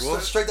Spurs looks anymore.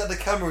 straight down the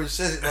camera and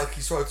says it like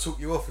he's trying to talk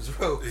you off as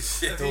well.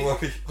 Don't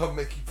worry, I'll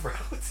make you proud.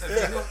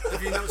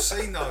 Have you not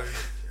seen though?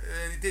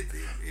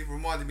 It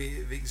reminded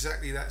me of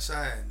exactly that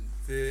saying.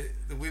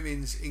 The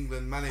women's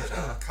England manager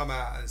come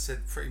out and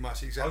said pretty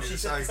much exactly she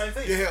said the same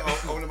thing? Yeah,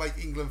 I want to make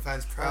England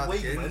fans proud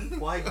again.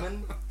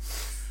 Weigman.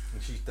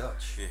 And she's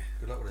Dutch. Yeah.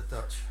 Good luck with the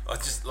Dutch. I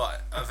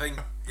think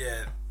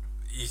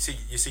you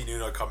see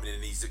Nuno coming in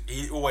and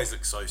he always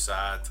looks so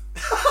sad.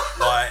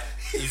 Like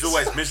he's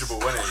always miserable,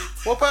 wasn't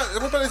he? What about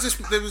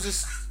there was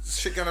this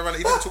shit going around?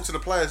 He didn't talk to the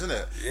players,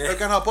 innit? Yeah. They're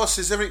going, our boss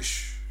is everything.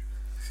 Shh.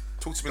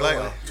 Talk to me later.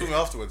 away. Talk to me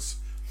afterwards.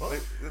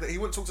 He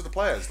wouldn't talk to the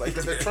players. Like,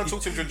 they're trying to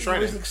talk to him during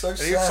training. always looks so and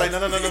he would say,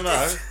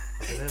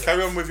 sad. no.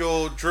 Carry on with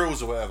your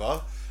drills or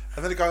whatever.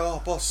 And then they go,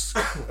 oh, boss,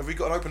 have we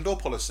got an open door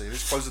policy? And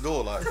just close the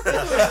door. Like,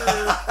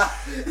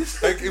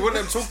 he wouldn't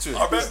let him talk to him.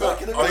 I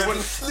remember.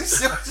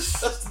 Just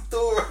shuts the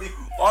door.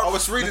 I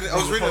was reading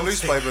a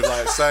newspaper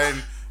like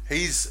saying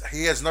he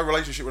has no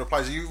relationship with the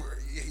players. You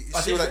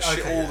see all that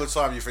shit all the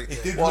time. You think,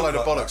 did what a load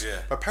look of like bollocks. that,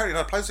 yeah. But apparently,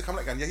 no, players are coming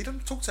out going, he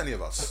doesn't talk to any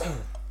of us.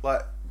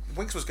 Like,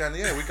 Winks was going,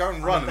 we go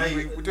and run, and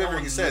we do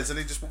everything he says, and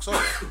he just walks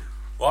off.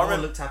 Well, No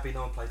one looked happy,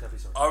 no one played happy,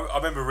 sorry. I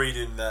remember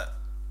reading that.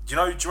 Do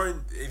you know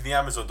during in the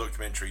Amazon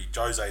documentary,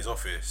 Jose's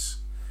office,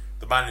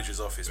 the manager's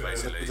office,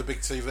 basically, The big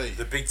TV.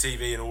 the big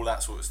TV and all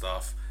that sort of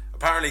stuff.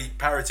 Apparently,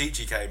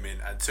 Paratici came in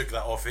and took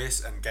that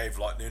office and gave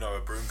like Nuno a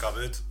broom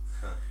cupboard,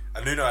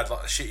 and Nuno had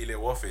like a shitty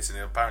little office, and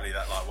apparently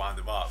that like wound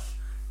him up.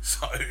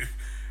 So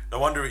no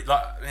wonder in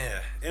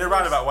a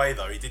roundabout way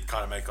though, he did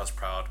kind of make us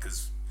proud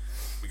because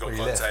we got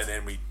Conte and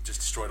then we just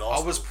destroyed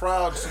Arsenal. I was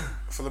proud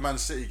for the Man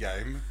City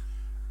game,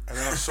 and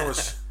then I saw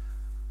us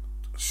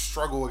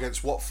struggle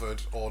against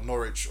Watford or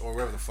Norwich or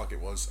wherever the fuck it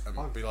was, and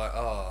be like,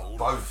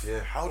 Both, yeah.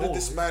 how did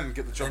this man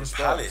get the job And at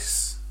Spurs?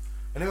 Palace.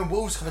 And then when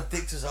Wolves kind of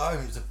dicked us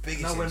home, it was the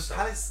biggest No, when insult.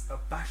 Palace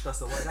bashed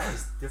us away, that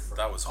was different.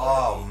 That was Oh,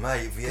 horrible.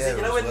 mate, You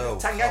Vieira know when as well.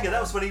 Tanganga,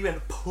 that was when he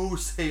went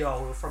pussy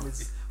from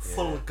his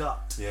full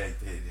gut. Yeah,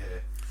 he did, yeah.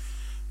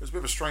 It was a bit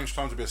of a strange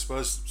time to be a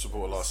Spurs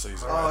supporter last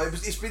season. Oh,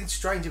 it's been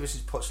strange ever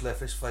since Poch left.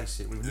 Let's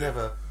face it, we've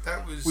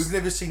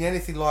never seen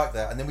anything like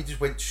that. And then we just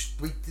went,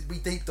 we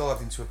deep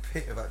dived into a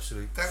pit of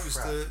absolute. That was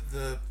crap.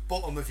 the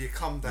bottom of your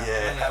come down.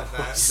 Yeah,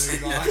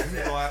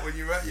 that like when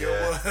you're at your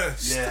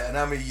worst. Yeah, and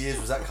how many years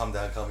was that come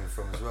down coming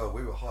from as well?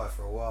 We were high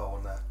for a while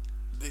on that.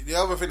 The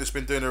other thing that's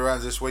been doing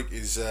around this week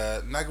is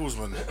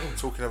Nagelsmann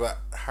talking about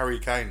Harry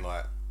Kane.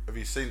 Like, have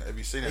you seen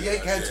it? He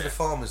ain't going to the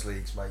Farmers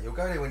Leagues, mate. He'll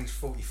go there when he's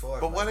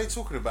 45. But why are mate. they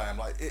talking about him?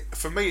 Like,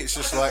 for me, it's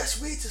just like. It's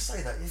weird to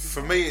say that.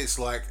 For me, it's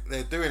like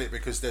they're doing it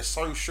because they're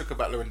so shook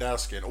about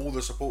Lewandowski, and all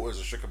the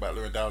supporters are shook about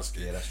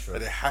Lewandowski. Yeah, that's true. That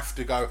they have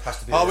to go. Has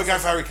to be Oh, there. we're going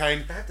for Harry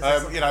Kane.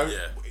 say You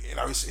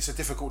know, it's a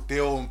difficult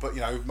deal, but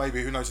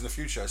maybe who knows in the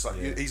future. It's like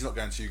Yeah. he's not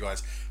going to you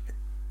guys.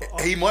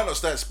 He might not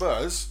stay at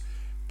Spurs,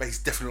 but he's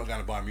definitely not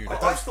going to Bayern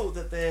Munich. I thought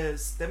that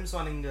them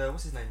signing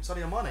what's his name,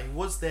 Sadio Mane,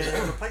 was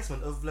their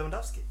replacement of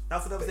Lewandowski. I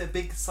thought that was their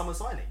big summer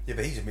signing. Yeah,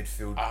 but he's a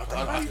midfield.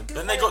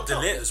 Then they got De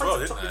Ligt as well,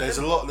 didn't they?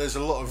 There's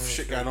a lot of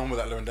shit going on with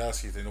that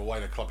Lewandowski thing, the way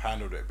the club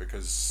handled it,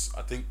 because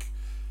I think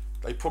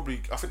they probably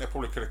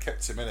could have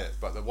kept him in it,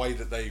 but the way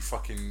that they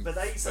fucked him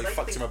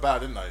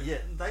about, didn't they? Yeah,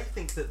 they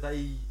think that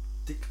they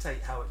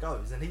dictate how it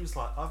goes, and he was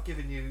like, "I've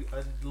given you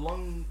a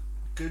long,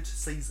 good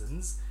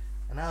seasons,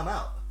 and now I'm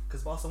out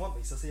because Barca want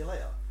me. So see you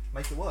later.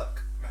 Make it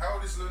work." How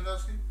old is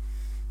Lewandowski?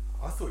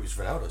 I thought he was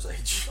Ronaldo's age.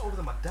 He's older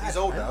than my dad. He's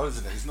old man. now,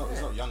 isn't he? He's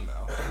not young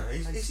now.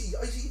 He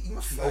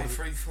must be older.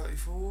 33,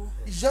 34.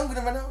 He's younger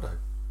than Ronaldo.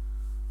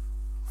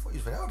 I thought he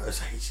was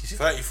Ronaldo's age.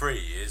 33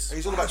 years.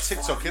 He's all about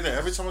TikTok, isn't it?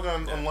 Every time I go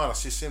online, I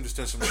see him just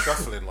doing some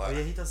shuffling. Oh,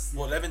 yeah, he does.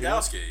 What,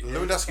 Lewandowski?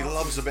 Lewandowski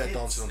loves a bit of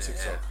dancing on Yeah.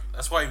 TikTok.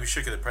 That's why he was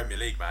shook at the Premier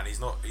League, man. He's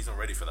not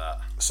ready for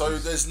that. So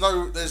there's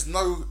no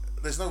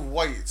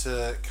weight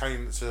to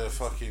Kane to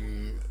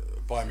fucking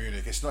Bayern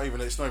Munich. It's not even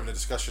a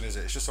discussion, is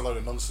it? It's just a load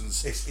of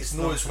nonsense. It's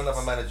noise from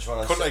another manager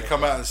trying to. Conte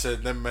come out and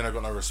said, "Them men have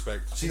got no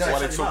respect." See, why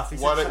that's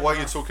are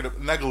you talking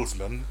about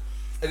Nagelsmann?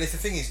 And if the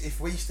thing is, if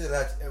we still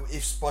had,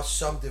 if by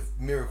some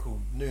miracle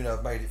Nuno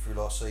had made it through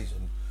last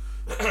season,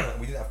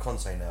 we didn't have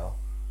Conte now,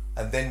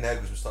 and then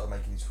Nagelsmann started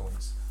making these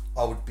comments,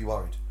 I would be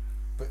worried.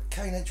 But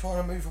Kane ain't trying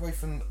to move away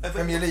from the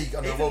Premier League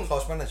under a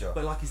world-class manager.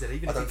 But like you said,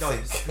 even I if he don't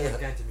goes, think- he ain't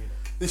going to Munich.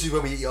 This is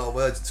when we eat our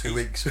words in 2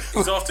 weeks.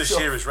 He's after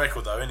Shearer's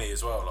record, though, isn't he,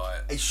 as well?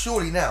 Like, It's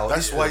surely now.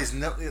 That's why he's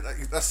not.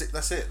 That's it.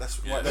 That's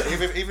Yeah. why,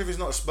 even if he's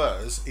not at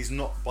Spurs, he's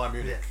not Bayern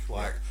Munich. Yeah.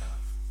 Like.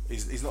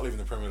 He's not leaving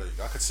the Premier League.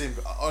 I could see him.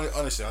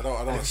 Honestly, I don't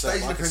want if to he say.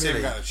 stays in I the could see him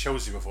Premier going to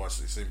Chelsea before I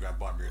see him going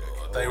Bayern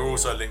Munich. they were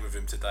also linked with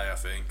him today, I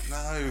think.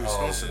 No, it's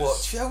nonsense. What,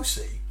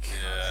 Chelsea?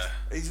 Yeah.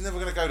 He's never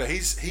going to go there. You I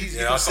can see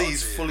can't he's see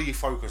it. fully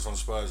focused on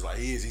Spurs. Like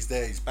he is. He's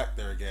there. He's back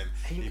there again.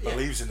 He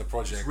believes in the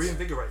project.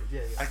 Reinvigorated,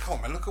 yeah. And come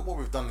on, man. Look at what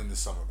we've done in this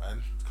summer,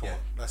 man. Come Yeah. on.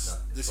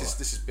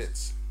 This is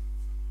bits.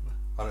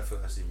 I don't feel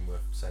that's even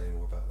worth saying any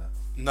more about that.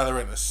 No, there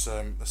ain't. Let's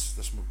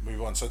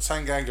move on. So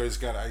Tanganga is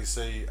going to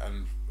AC,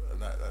 and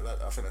that,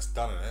 I think that's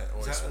done in it.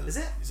 Or Is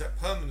it? Is that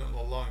permanent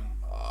or loan?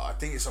 I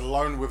think it's a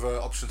loan with an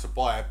option to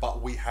buy,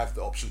 but we have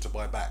the option to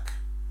buy back.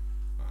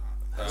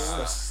 That's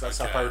how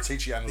okay.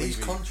 Paratici and These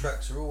Levy.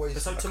 contracts are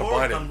always. So I Tomorrow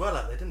combine done it. well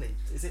out there, didn't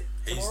he? Is it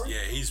Tomorrow?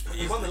 He's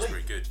won the league.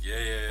 pretty good. Yeah.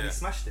 And he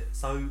smashed it.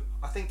 So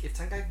I think if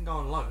Tanganga can go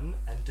on loan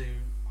and do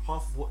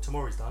half of what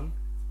Tomori's done,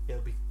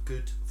 it'll be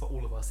good for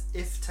all of us.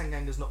 If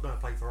Tanganga's not going to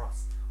play for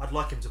us, I'd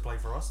like him to play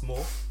for us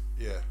more,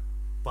 Yeah.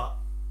 but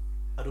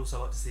I'd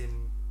also like to see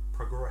him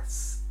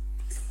progress.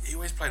 He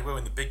always played well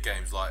in the big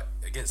games, like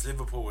against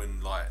Liverpool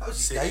and like That was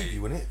his City.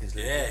 debut, wasn't it? Against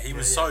Yeah, Liverpool? he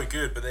was Yeah, so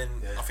good, but then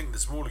Yeah. I think the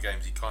smaller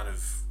games he kind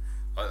of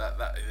like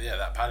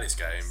that Palace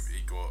game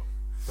he got.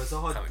 But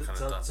Zaha Kinda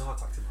done. tucked him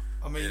up.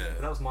 I mean, Yeah.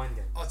 But that was mind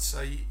game. I'd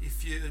say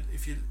if you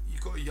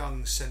got a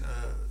young centre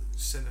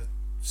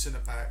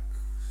back,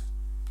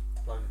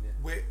 Loan him,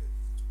 yeah.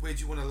 where do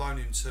you want to loan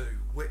him to?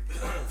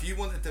 If you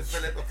want to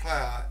develop a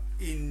player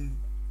in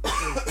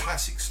the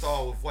classic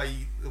style of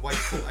the way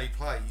Conte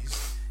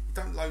plays, you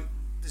don't loan.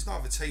 There's no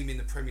other team in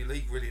the Premier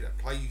League really that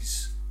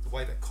plays the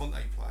way that Conte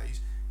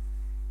plays.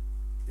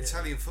 Yeah.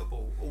 Italian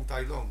football all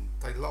day long.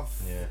 They love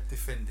Yeah.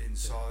 defending.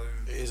 So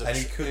It is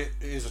it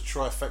is a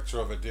trifecta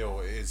of a deal.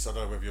 It is. I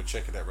don't know whether you're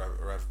checking that,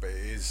 Rav, but it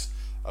is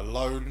a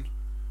loan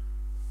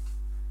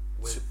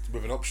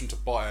with an option to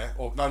buy,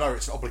 or no,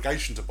 it's an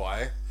obligation to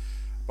buy,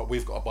 but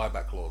we've got a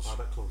buyback clause.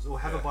 Buyback clause. Or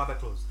have a Yeah. buyback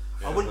clause.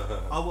 Yeah. I wouldn't.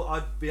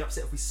 I'd be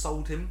upset if we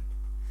sold him.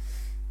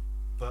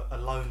 But a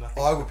loan, I think.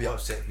 I would be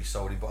upset if we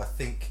sold him, but I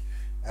think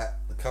at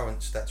the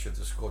current stature of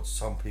the squad,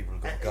 some people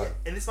have got to go.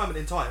 In this moment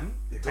in time,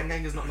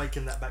 Tanganga's not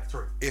making that back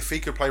through. If he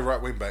could play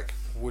right wing back,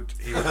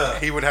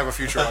 he would have a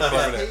future at our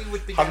club, He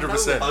would be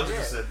 100%. nowhere.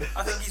 100%.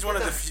 I think he's one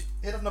of the few.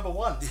 He'd have number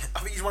one. I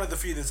think he's one of the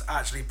few that's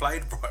actually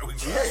played right wing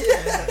back.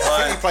 Yeah.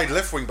 I think he played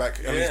left wing back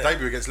on his Yeah.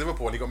 debut against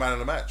Liverpool, and he got man of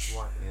the match.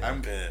 Right,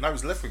 And Yeah. no, it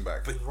was left wing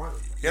back. He was right.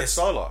 He had Yes.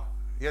 Salah.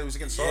 Yeah, it was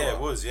against Salah. Yeah, it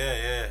was.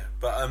 Yeah.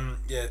 But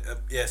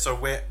So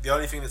the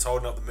only thing that's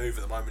holding up the move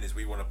at the moment is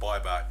we want to buy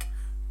back,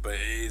 but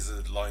it is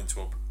a loan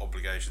to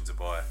obligation to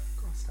buy.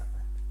 Go on, stat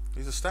man.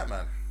 He's a stat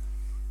man.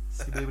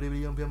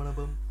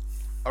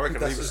 I reckon.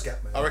 That's a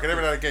scat man. I reckon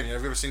every now and again.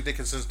 Have you ever seen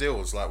Dickinson's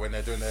deals? Like when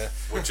they're doing their.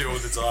 Watch it all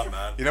the time,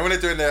 man. You know when they're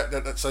doing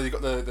their so you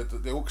got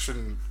the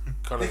auction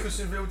kind of.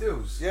 Nicholson real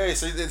deals. Yeah,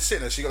 so they're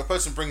sitting there. So you got the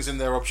person brings in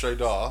their objet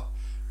d'art,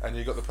 and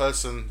you got the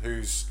person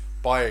who's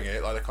buying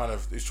it, like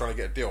who's trying to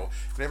get a deal.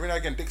 And every now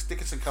and again,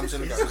 Dickinson comes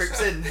in and He goes,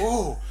 creeps in.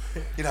 "Oh,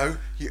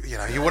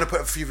 you want to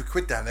put a few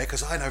quid down there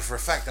because I know for a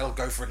fact they'll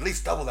go for at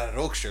least double that at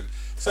auction."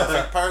 So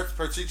I think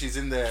Paratici's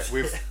in there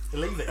with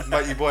Believe it.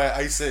 mate, you buy at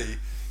AC.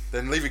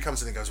 Then Levy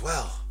comes in and goes,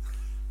 "Well,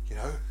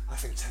 I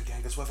think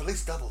Tanganga's worth at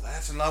least double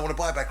that, and I want to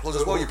buy back clause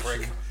as well, you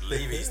prick."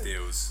 Levy's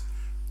deals.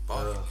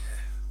 I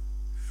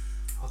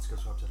have to go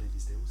to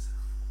Levy's deals.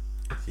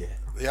 Yeah.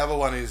 The other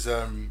one is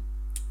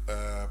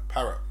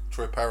Parrott.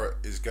 Troy Parrott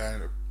is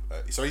going.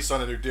 So he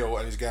signed a new deal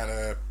and he's going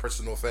to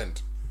Preston North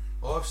End.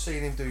 I've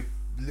seen him do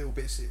little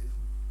bits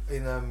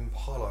in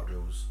highlight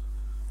reels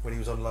when he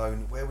was on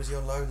loan. Where was he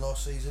on loan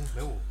last season?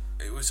 Millwall.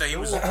 It was, so he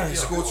was. He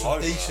scored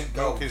some decent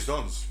goals. Milkins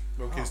Dons.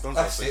 Milkins Dons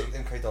last That's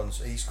season. it, MK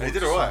Dons. He scored. He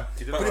did alright.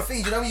 But the thing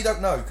is, you know, when you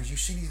don't know because you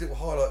see these little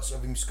highlights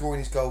of him scoring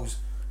his goals,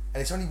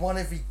 and it's only one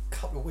every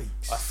couple of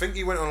weeks. I think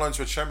he went on loan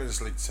to a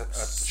Champions League,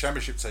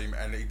 Championship team,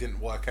 and he didn't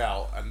work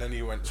out. And then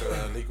he went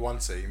to a League One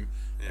team,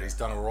 and he's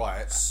done all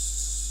right.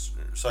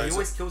 So He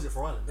always kills it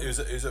for Ireland. He was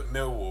at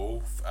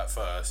Millwall at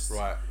first,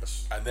 Right.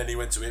 and then he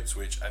went to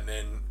Ipswich, and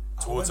then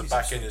towards the when was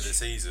back end of Ipswich?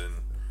 the season,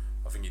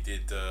 I think he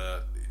did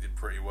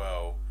pretty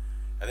well.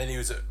 And then he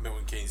was at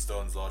Milton Keynes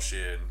Dons last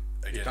year, and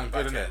He's again done the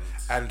good, back innit? end.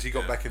 And he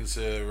got back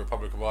into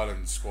Republic of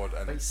Ireland squad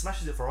But he and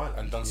smashes it for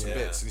Ireland. done some Yeah.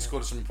 bits. And he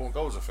scored some important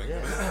goals, I think.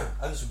 Yeah.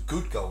 And some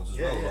good goals as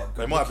Yeah, well. yeah. Like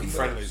They might have been good-looking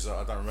friendlies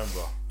goals. that I don't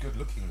remember. Good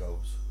looking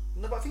goals.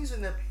 No, but I think he's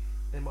in their.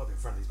 They might have been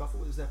friendlies, but I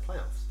thought it was their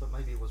playoffs. But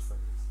maybe it was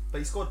friendlies. But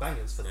he scored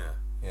bangers for them.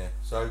 Yeah. Yeah.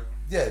 So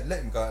yeah,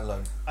 let him go out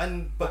alone.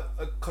 And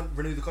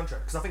renew the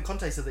contract because I think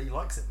Conte said that he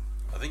likes him.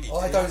 I think he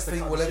I did. don't That's the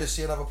think kind we'll of ever shit.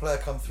 see another player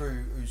come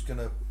through who's going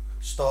to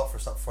start for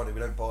us up front if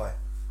we don't buy.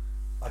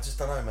 I just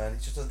don't know, man.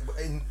 It's just I've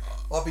been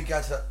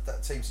going to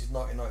that team since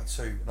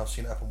 1992, and I've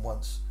seen it happen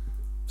once.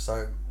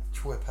 So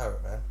Troy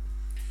Parrott, man.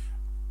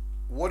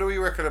 What do we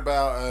reckon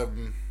about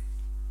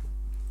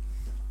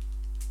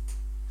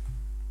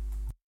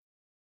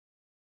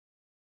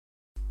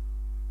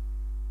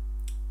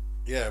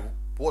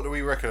what do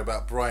we reckon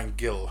about Brian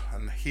Gill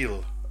and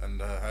Hill,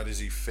 and how does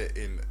he fit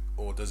in,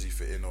 or does he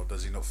fit in, or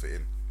does he not fit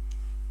in?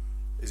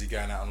 Is he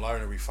going out on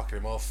loan? Are we fucking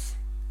him off?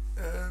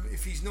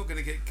 If he's not going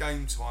to get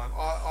game time,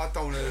 I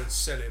don't want to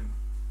sell him,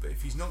 but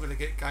if he's not going to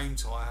get game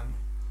time,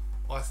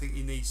 I think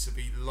he needs to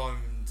be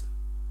loaned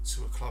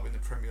to a club in the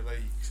Premier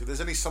League. So, if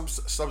there's any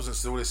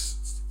substance to all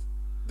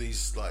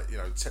these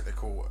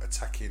technical,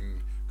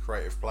 attacking,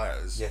 creative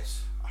players.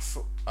 Yes.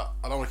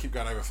 I don't want to keep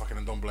going over fucking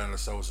Ndombele and Lo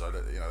Celso.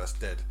 That's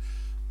dead.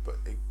 But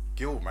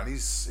Gill, man,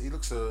 he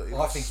looks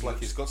like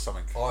he's got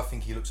something. I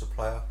think he looks a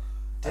player,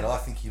 and I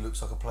think he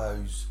looks like a player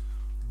who's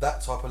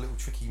that type of little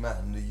tricky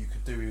man that you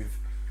could do with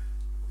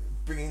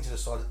bringing into the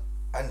side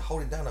and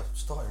holding down a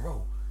starting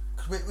role.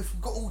 Because if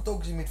we've got all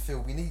dogs in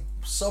midfield, we need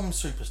some not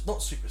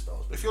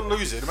superstars. But If you're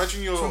losing,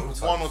 imagine you're Twinkle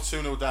toes. 1 or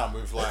 2-0 down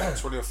with like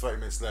 20 or 30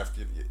 minutes left.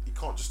 You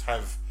can't just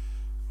have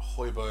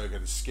Højbjerg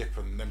and Skip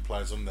and them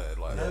players on there.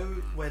 Like, You know,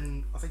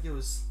 when I think it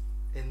was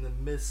in the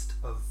midst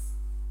of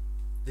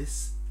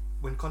this,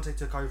 when Conte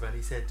took over and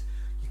he said,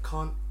 you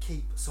can't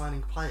keep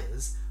signing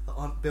players that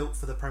aren't built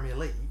for the Premier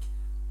League.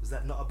 Was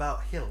that not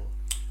about Hill?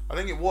 I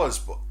think it was,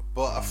 but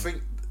I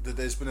think that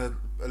there's been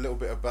a little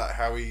bit about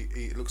how he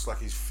looks like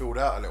he's filled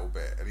out a little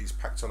bit and he's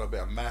packed on a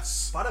bit of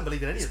mass. But I don't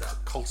believe in any of that.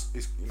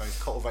 He's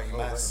cultivating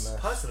mass.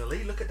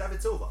 Personally, look at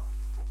David Silva.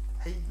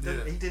 He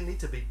didn't need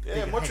to be. Yeah,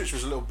 big and Modric hench.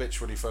 was a little bitch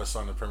when he first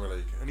signed the Premier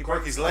League, and he Great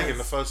broke his leg players. in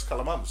the first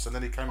couple of months, and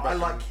then he came back. I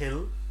like and,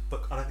 Hill,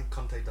 but I don't think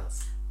Conte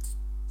does.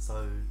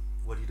 So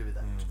what do you do with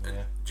that?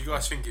 yeah. Do you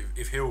guys think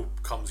if Hill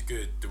comes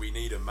good, do we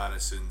need a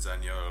Madison,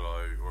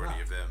 Zaniolo, or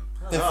any of them?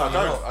 No, I Definitely don't.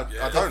 not. I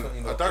don't. Definitely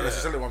I not. don't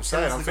necessarily what I'm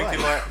saying. Hill's I'm the thinking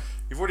guy. like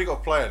you've already got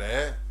a player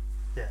there.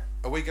 Yeah.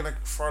 Are we going to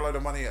throw a load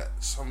of money at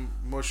some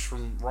mush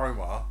from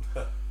Roma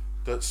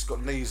that's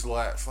got knees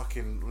like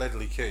fucking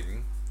Ledley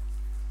King?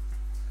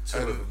 Two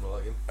of them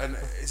like him. And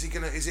is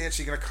he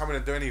actually gonna come in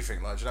and do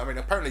anything? Like, do you know what I mean?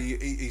 Apparently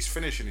he's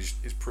finishing is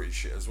pretty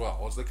shit as well.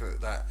 I was looking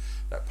at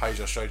that page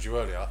I showed you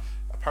earlier.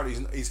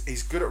 Apparently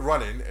he's good at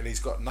running and he's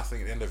got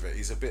nothing at the end of it.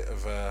 He's a bit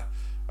of a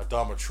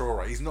Adama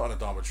Traore. He's not an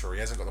Adama Traore. He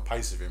hasn't got the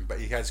pace of him, but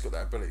he has got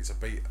that ability to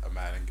beat a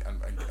man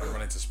and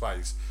run into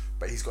space.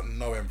 But he's got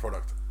no end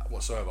product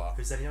whatsoever.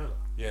 Who's Zaniolo?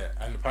 Yeah,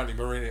 and apparently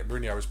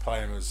Mourinho is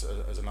playing him as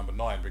a number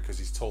 9 because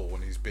he's tall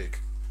and he's big,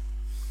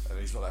 and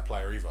he's not that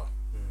player either.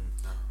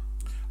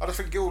 I just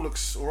think Gill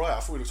looks alright. I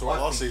thought he looked alright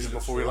I last think he season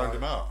looks before we loaned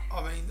him alright.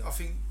 out. I mean, I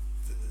think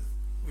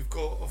we've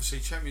got obviously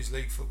Champions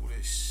League football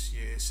this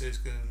year, so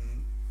we're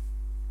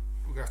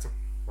going to have to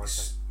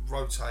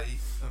rotate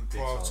and Big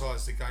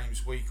prioritise the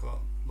games week on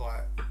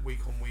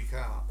week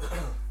out.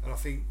 And I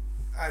think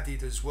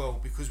added as well,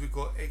 because we've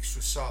got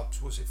extra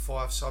subs. Was it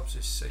 5 subs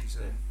this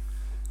season?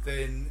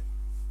 Then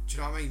do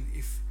you know what I mean?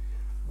 If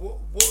what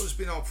has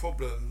been our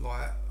problem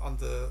like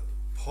under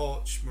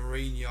Poch,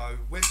 Mourinho,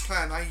 when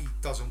Plan A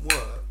doesn't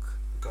work,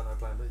 Got no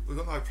plan B. we've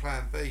got no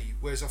Plan B.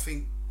 Whereas I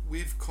think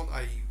with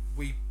Conte,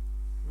 we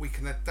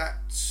can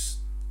adapt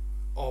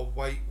our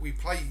way. We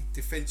play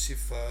defensive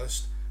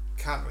first,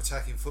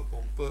 counter-attacking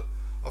football. But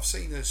I've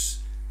seen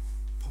us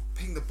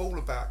ping the ball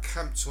about,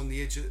 camped on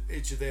the edge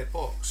of their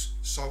box.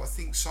 So I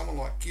think someone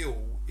like Gill,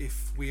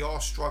 if we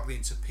are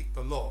struggling to pick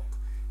the lock,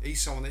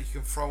 he's someone that you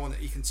can throw on, that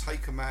he can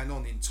take a man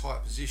on in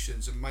tight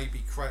positions and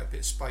maybe create a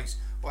bit of space.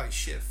 Well, he's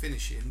shit at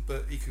finishing,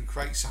 but he can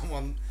create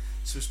some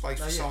space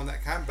for someone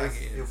that can bang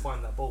it in. He'll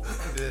find that ball.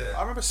 Yeah.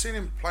 I remember seeing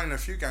him playing in a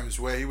few games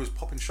where he was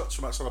popping shots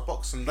from outside the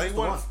box, and they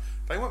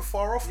weren't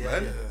far off, Yeah,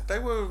 man. yeah. They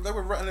were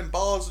rattling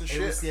bars and It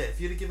shit. was, if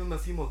you'd have given him a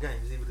few more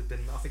games, he would have been.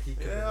 I think he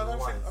could have Yeah, been I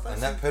don't think.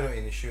 And that penalty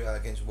in the shootout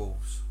against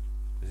Wolves,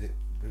 is it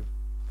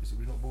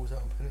we knocked Wolves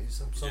out on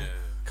penalties? Some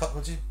couple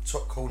of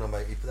top corner,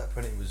 mate. But that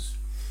penalty was.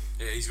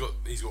 Yeah, he's got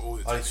all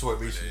the. I saw it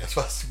recently. That's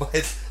why my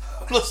head.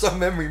 lost our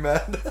memory,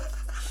 man.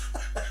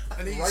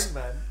 And Right,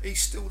 man.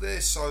 he's still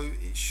there, so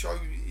it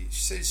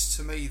says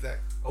to me that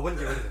I wouldn't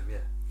get rid of him. Yeah.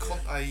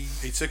 Conte,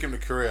 He took him to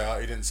Korea.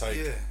 He didn't take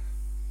yeah.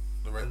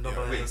 the red. And You know,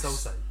 Nobel Winks.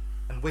 Salsa.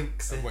 And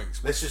Winks. and yeah.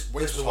 Winks. Let's just-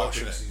 Winks let's was just harsh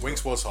in Winks it. as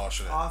Winks was harsh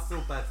in it. I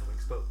feel bad for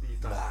Winks, but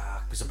you've done Nah,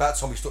 it's about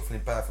time we stop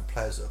feeling bad for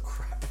players that are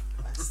crap. it.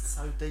 That's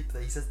so deep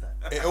that he says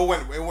that. It all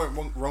went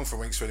wrong for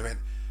Winks when he went.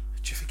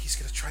 Do you think he's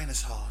going to train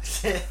us hard?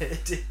 Yeah,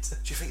 it did. Do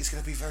you think he's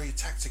going to be very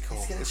tactical?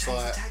 He's going to It's change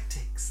like, the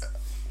tactics.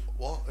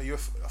 what? Are you? I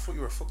thought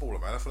you were a footballer,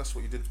 man. I thought that's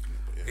what you did.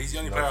 He's the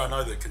only player I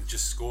know that can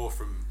just score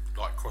from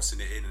like crossing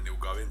it in and it'll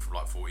go in from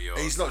like 40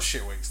 yards. He's not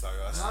shit, Winks, though.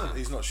 No.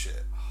 He's not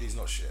shit. He's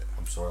not shit.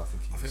 I'm sorry, I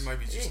think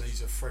maybe he just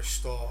needs a fresh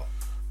start.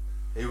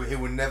 he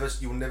will never.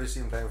 You will never see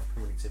him playing for a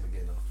Premier League team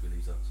again after he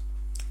leaves us.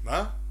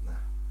 No?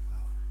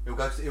 Nah.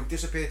 He'll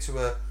disappear to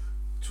a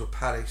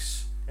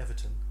Palace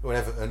Everton. or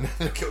Everton.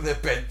 They'll get on their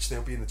bench.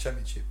 They'll be in the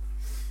Championship.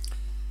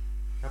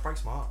 That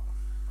breaks my heart.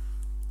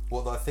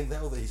 What I think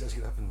that he's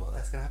actually going to happen like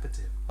That's that. going to happen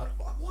to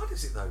him. Why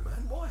does it though,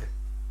 man? Why?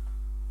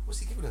 What's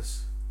he giving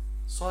us?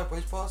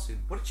 Sideways passing.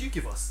 What did you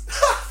give us?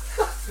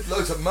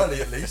 Loads of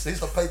money at least.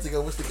 He's not paid to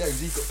go watch the games.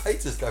 He's got paid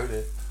to go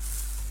there.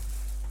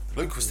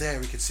 Luke was there.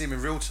 We could see him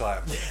in real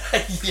time.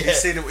 Yeah.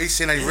 He's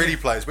seen how he really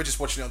plays. We're just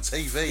watching it on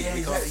TV. Yeah,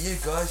 We can't- exactly. You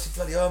guys, you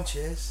bloody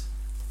armchairs.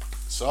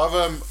 So I've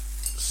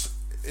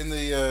in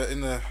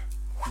the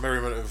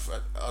merriment of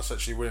us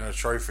actually winning a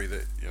trophy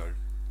that, you know,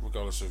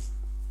 regardless of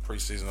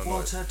pre-season or not,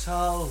 Walter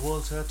Tull,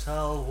 Walter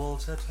Tull,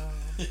 Walter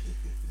Tull.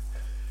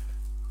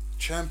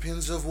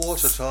 champions of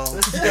Watertown.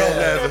 You'll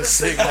never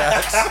sing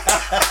that.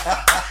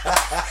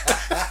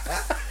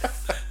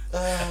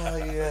 Oh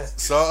yeah.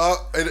 So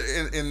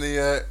in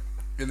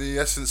the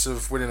essence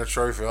of winning a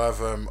trophy,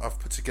 I've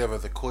put together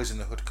the Coys in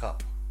the Hood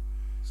Cup.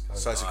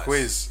 So it's a Nice.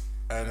 quiz,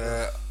 and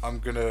I'm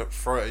gonna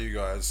throw it at you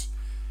guys.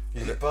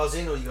 Is it buzz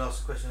in or you can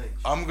ask a question each?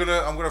 I'm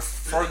gonna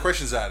throw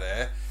questions out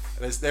there.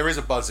 There is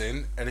a buzz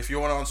in, and if you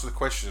want to answer the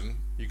question,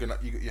 you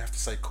have to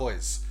say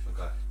Coys.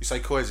 Okay. You say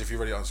Coys if you're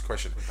ready to answer the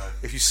question. Okay.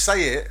 If you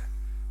say it,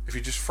 if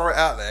you just throw it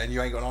out there and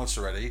you ain't got an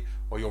answer ready,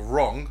 or you're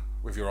wrong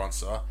with your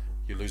answer,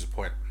 you lose a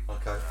point.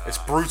 Okay. It's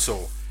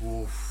brutal.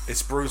 Oof.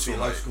 It's brutal, Could be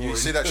low mate. You scoring.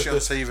 see that shit on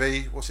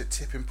TV. What's it?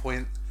 Tipping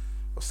Point.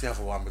 What's the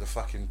other one with the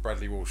fucking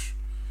Bradley Walsh?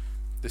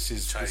 This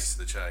is Chase,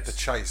 the chase. The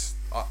chase.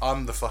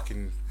 I'm the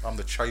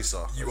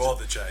chaser. You are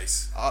the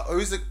chase.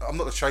 I'm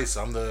not the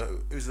chaser.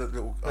 Who's the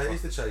little? No,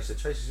 he's the chaser.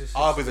 Chaser's just.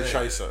 I'll be the there.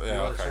 chaser. You Yeah,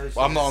 are the okay. chaser.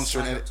 Well, I'm not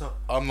Stand answering any. up top.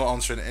 I'm not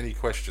answering any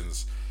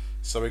questions.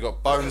 So we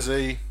got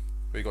Bonesy,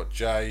 we got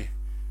Jay,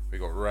 we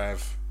got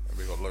Rav, and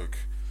we got Luke.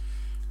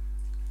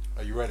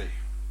 Are you ready?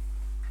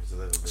 It's a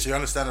little bit. So you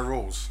understand the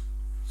rules.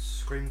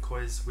 Scream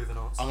quiz with an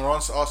answer. I'm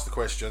going to ask the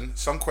question.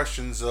 Some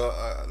questions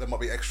there might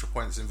be extra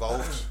points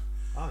involved.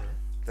 Oh yeah.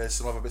 There's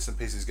some other bits and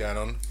pieces going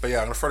on. But yeah,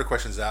 I'm going to throw the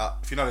questions out.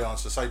 If you know the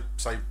answer,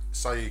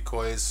 say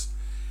quiz.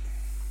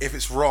 If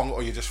it's wrong,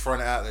 or you're just throwing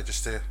it out there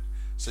just to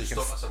so you can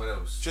Stop at someone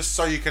else. just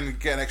so you can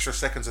get an extra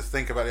second to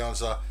think about the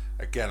answer.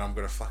 Again, I'm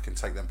going to fucking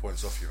take them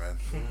points off you, man.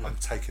 I'm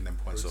taking them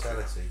points off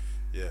Brutality.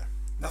 you. Yeah.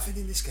 Nothing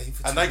in this game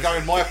for And they two. go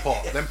in my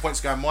pot. Them points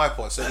go in my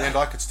pot. So at the end,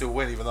 I could still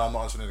win, even though I'm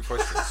not answering any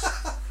questions.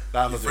 No,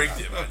 I'm not doing rigged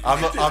that. it, man.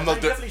 I'm not You doing.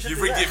 definitely should You've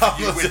do rigged that.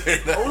 it for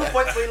you win. All the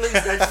points we lose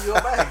go to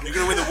your bag. You're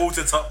going to win the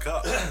Walter Top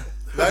Cup.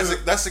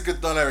 That's a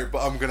good done, Eric.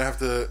 But I'm going to have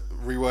to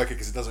rework it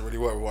because it doesn't really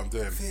work with what I'm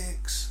doing.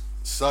 Fix.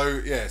 So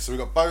yeah, so we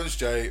got Bones,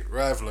 Jay,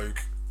 Rav, Luke.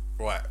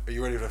 Right, are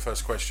you ready for the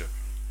first question?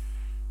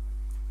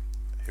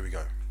 Here we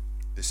go.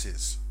 This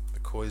is the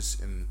Coys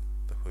in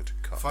the Hood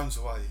Cup. Phones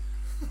away.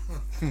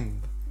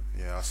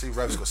 Yeah, I see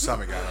Rav's got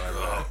something going on over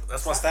there.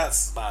 That's my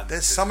stats, man.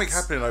 There's something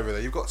happening over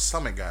there. You've got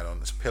something going on.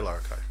 It's a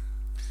pillar, okay.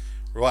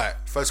 Right,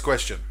 first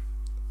question.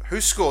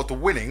 Who scored the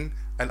winning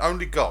and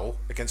only goal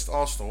against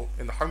Arsenal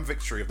in the home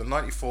victory of the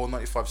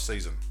 94-95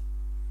 season?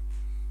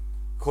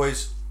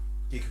 Coys.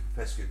 Geek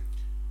Popescu.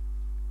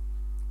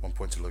 1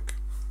 point to Luke.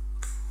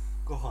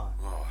 Go on.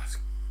 Oh, that's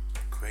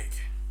quick.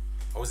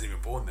 I wasn't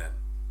even born then.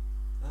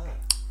 Ah.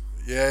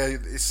 Yeah,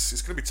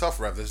 it's going to be tough,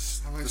 Rav.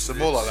 There's some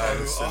more like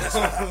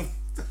that.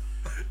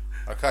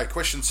 Okay,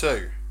 question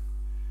 2.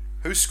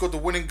 Who scored the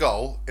winning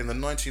goal in the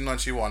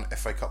 1991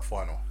 FA Cup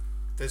final?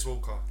 Des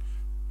Walker.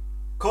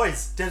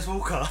 Coys, Des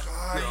Walker.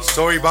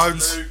 Sorry,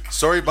 Bones. Luke.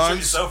 Sorry, Shoot Bones.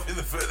 yourself in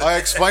the foot. I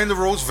explained the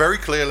rules very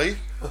clearly.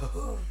 But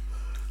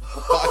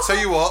I tell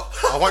you what,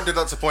 I won't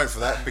deduct a point for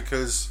that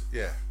because,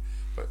 yeah.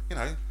 But, you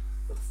know.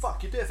 What the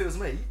fuck? You'd do it if it was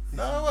me.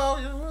 No,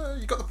 well,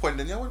 you got the point,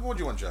 didn't you? What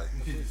do you want, Jay?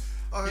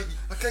 I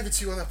gave it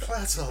to you on a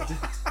platter.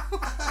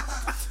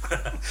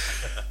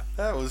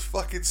 That was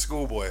fucking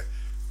schoolboy.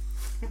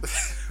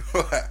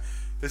 Right,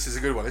 this is a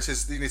good one.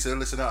 You need to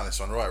listen out on this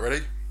one. Right,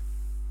 ready?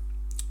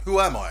 Who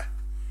am I?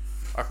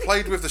 I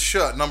played with the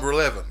shirt number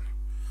 11.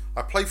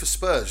 I played for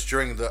Spurs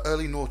during the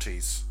early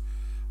noughties.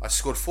 I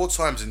scored 4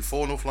 times in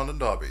 4 North London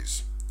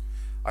derbies.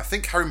 I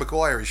think Harry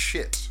Maguire is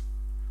shit.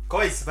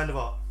 Coys, Van der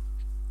Vaart.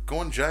 Go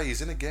on, Jay.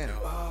 He's in again.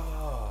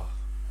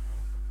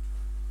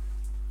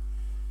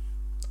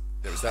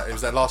 It was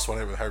that last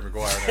one with Harry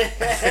Maguire.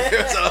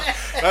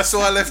 That's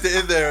why I left it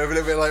in there a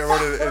little bit later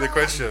on in the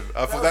question.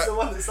 I thought That's the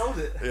one that sold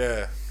it.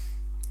 Yeah.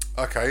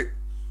 Okay.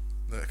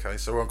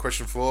 So we're on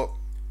question 4.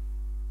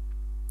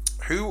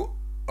 Who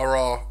are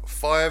our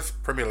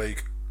 5 Premier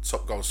League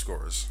top goal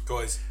scorers?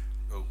 Guys.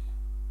 Oh.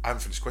 I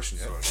haven't finished the question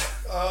yet.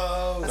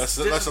 Oh, That's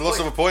a loss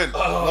of a point.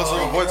 Lots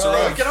of a points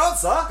around. You can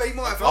answer. he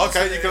might have answered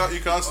Okay, it. you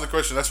can answer the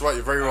question. That's right.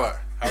 You're very right.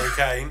 Harry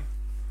Kane.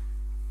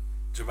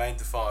 Jermaine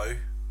Defoe.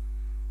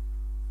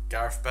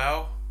 Gareth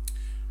Bale.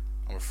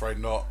 I'm afraid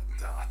not.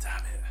 Ah, damn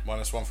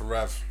it. -1 for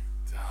Rav.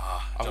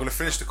 Ah, I'm going to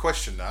finish the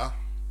question now.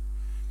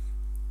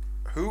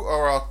 Who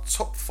are our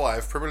top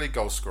 5 Premier League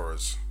goal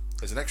scorers?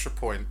 There's an extra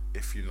point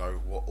if you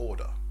know what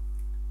order.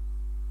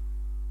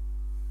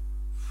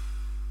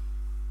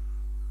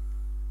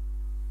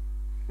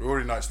 We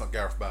already know it's not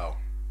Gareth Bale.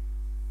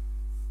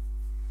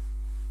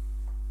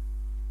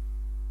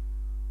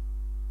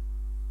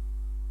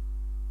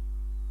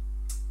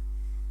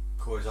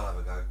 Coys, I'll have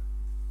a go.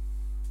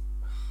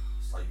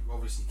 So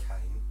obviously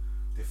Kane,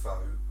 Defoe,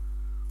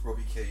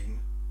 Robbie Keane,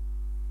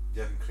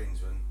 Jurgen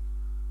Klinsmann.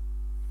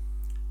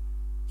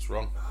 It's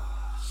wrong.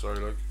 Sorry,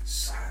 Luke.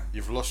 Damn.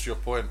 You've lost your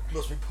point.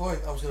 Lost my point.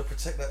 I was going to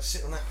protect that,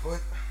 sit on that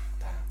point.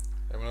 Damn.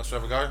 Everyone else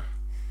have a go? No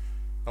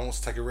one wants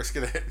to take a risk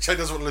in it. Jay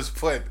doesn't want to lose a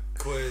point.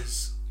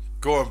 Quiz.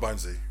 Go on,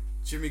 Bonesy.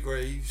 Jimmy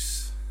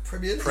Greaves.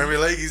 Premier League. Premier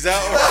League, he's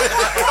out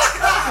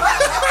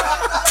already.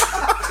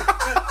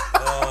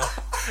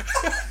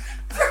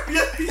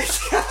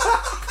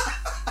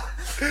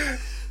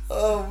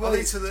 Oh, I mate.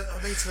 need to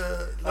I need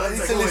to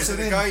listen listen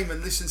to the in. game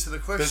and listen to the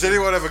question. Does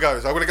anyone ever go?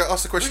 So I'm going to go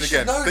ask the question We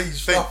should again. know Think,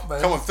 these think. stuff, man.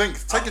 Come on,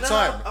 think. Take your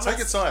time. Take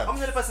your time. I'm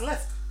the only person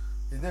left.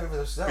 You never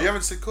was But you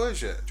haven't said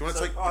quiz yet. Do you want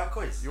to So, take? alright,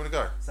 quiz. You want to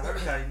go? So Harry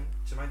Kane,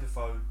 Jermaine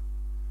Defoe,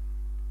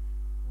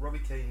 Robbie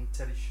Keane,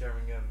 Teddy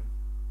Sheringham,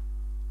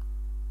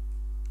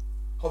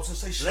 Hobson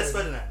say Les Sheringham.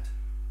 Ferdinand.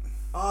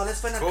 Oh,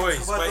 Les Ferdinand Boys,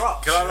 comes further wait,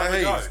 up. can I have a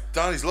Hey, go? he's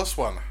done. He's lost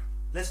one.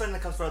 Les Ferdinand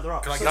comes further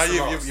up. Can I So- get No,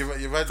 the last?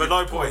 you've had For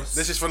no points.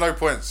 This is for no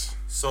points.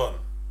 Son.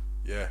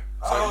 Yeah. So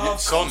Oh,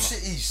 Son. of course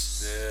it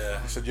is.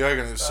 Yeah. You said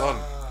Jurgen and Son.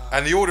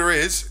 And the order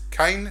is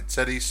Kane,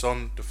 Teddy,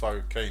 Son,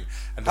 Defoe, Keane.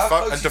 And How Defoe,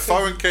 close and you Defoe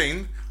think- and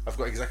Keane have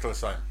got exactly the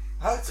same.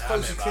 How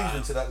close it, is man.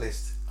 Klinsmann to that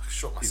list? I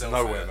shot He's myself.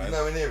 nowhere, here. man.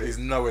 Nowhere near it. He's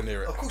nowhere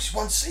near it. Of course,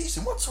 one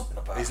season. What talking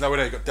about? He's nowhere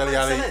near it. You've got Dele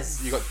Max Alli.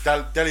 Tellez. You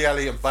got Dele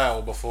Alli and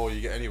Bale before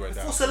you get anywhere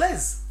down. Before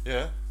Celez.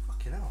 Yeah.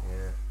 Fucking hell.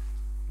 Yeah.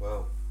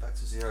 Well, back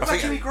to zero. I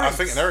think, Jimmy I Graves?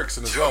 think an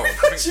Ericsson as well. I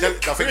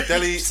think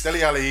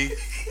Dele Alli.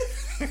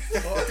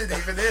 Oh, I didn't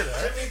even hear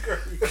that.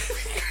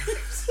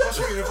 I was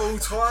thinking of all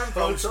time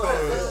goal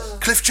scorers.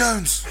 Cliff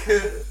Jones.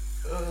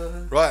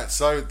 Right,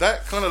 so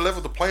that kind of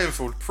leveled the playing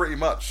field pretty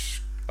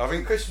much. I How many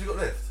think. questions we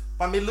got left?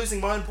 By me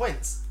losing my own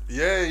points.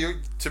 Yeah.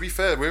 To be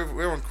fair,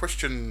 we're on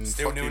question.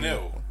 Still fucking-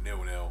 0-0.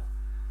 0-0.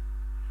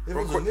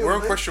 We're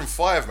on question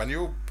 5, man.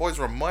 You boys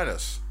are on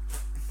minus.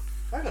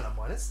 I got no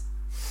minus.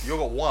 You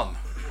got 1.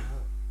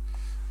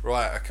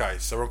 Right, okay,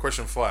 so we're on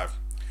question 5.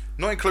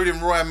 Not including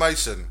Ryan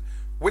Mason,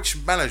 which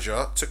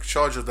manager took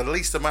charge of the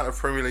least amount of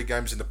Premier League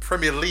games in the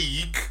Premier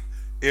League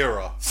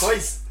era?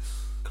 Boys.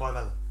 Clive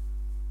Allen.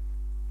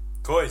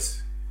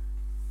 Coys.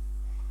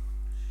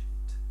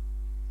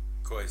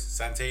 Coys.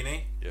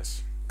 Santini.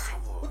 Yes.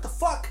 Come on. What the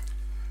fuck?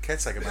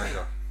 Caretaker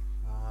manager.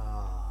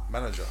 Ah.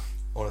 Manager.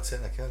 On a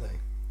technicality.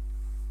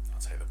 I'll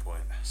take the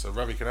point. So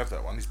Ravi can have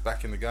that one. He's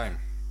back in the game.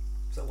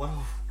 Is that one?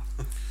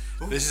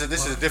 This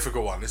is a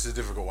difficult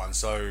one.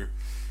 So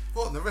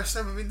What? And the rest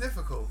haven't been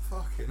difficult.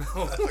 Fucking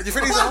hell. you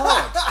think these are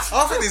hard?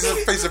 I think these are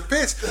a piece of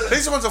piss.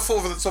 These are ones I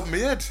thought of at the top of my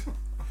head.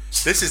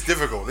 This is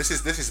difficult. This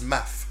is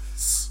math.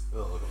 Oh,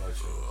 I got no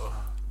choice.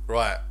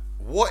 Right.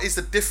 What is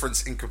the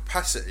difference in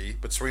capacity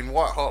between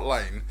White Hart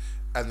Lane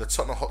and the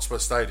Tottenham Hotspur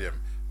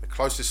Stadium? The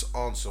closest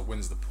answer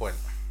wins the point.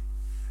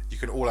 You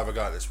can all have a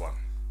go at this one.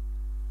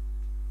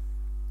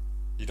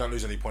 You don't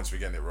lose any points for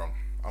getting it wrong.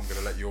 I'm going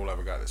to let you all have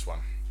a go at this one.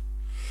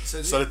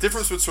 So the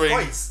difference between...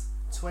 Boys.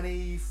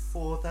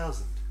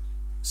 24,000.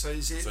 So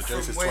is it So from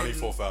James says when?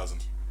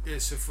 24,000. Yeah.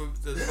 So from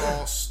the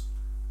last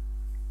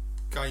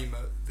game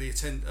at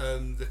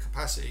the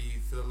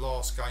capacity for the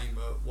last game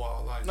at White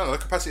Hart Lane. No, the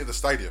capacity of the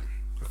stadium.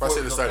 The capacity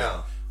of the Before it stadium.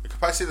 knocked The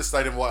capacity of the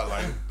stadium, White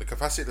Hart Lane. The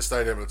capacity of the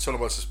stadium at the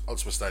Tottenham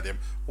Hotspur Stadium.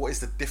 What is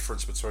the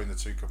difference between the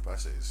two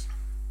capacities?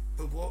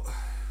 But what?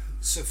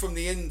 So from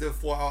the end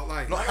of White Hart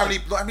Lane. Not how many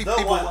The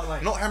people. White Hart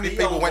Lane. Not how many The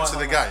people old went White to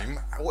the Hart game.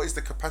 What is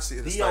the capacity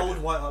of the The stadium? old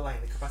White Hart Lane,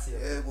 the capacity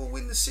of it. Yeah, well,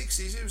 in the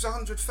 60s it was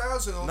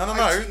 100,000 or No.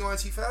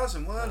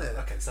 90,000, weren't it?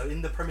 Okay, so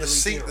in the Premier The,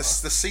 League era. the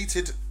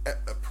seated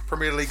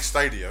Premier League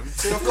stadium.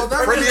 I've got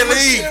that Premier Premier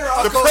League.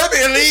 League. The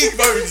Premier League,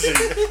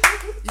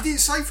 Bonesy. You didn't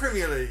say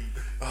Premier League.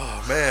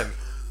 Oh man.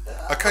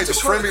 Okay, the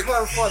Just trying to Premier.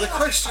 clarify the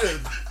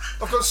question.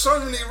 I've got so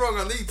many wrong.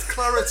 I need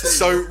clarity.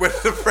 So when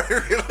the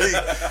Premier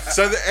League,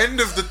 so the end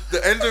of the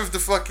end of the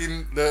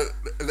fucking the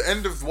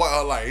end of White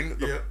Hart Lane,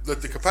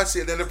 the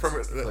capacity at the end of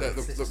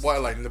the White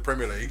Hart Lane in the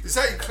Premier League. does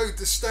that include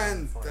the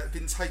stand that had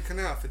been taken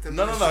out? For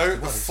No.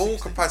 The full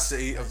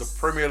capacity of the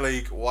Premier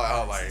League White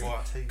Hart Lane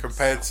Right.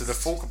 compared to the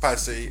full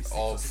capacity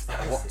of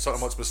Tottenham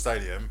Hotspur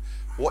Stadium.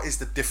 What is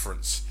the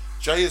difference?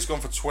 Jay has gone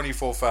for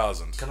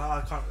 24,000. Can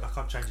I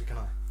can't change it, can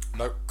I?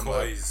 Nope.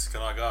 Coys, can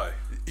I go?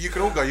 You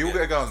can all go. You all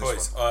get a go on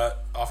this Coys, one.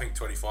 I think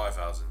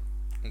 25,000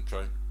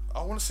 Okay.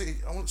 I want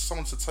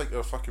someone to take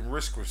a fucking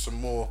risk with some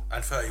more.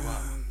 and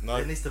 31. No,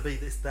 It needs to be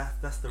this.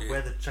 That's the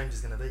where the change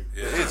is going to be.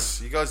 Yeah. it is.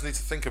 You guys need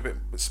to think a bit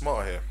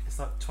smarter here. It's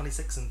like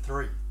 26 and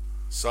 3.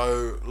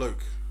 So,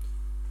 Luke,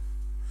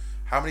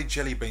 how many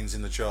jelly beans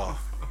in the jar?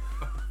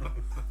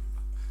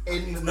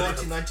 In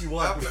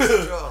 1991. That was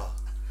a jar.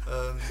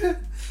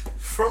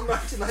 From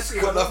It's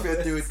 1991. got nothing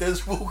to do with Des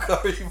Walker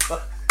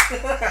either.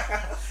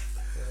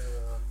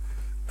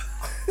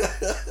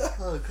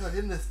 Oh god,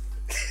 in the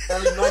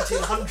early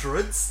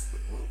 1900s.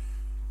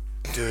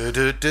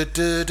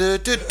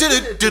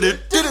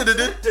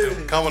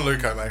 Come on,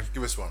 Luke, man.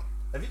 Give us one.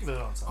 Have you given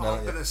an answer? No.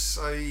 I'm going to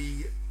say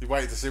You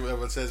wait to see what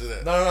everyone says in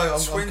it. No,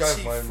 I'm going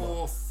for my own.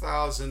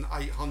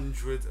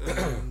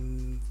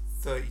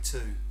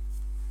 24,832.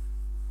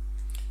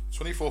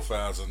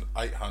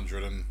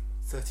 24,800 and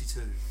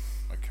 32.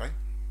 okay.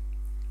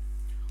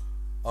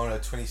 I'm going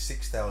to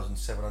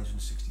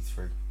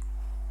 26,763.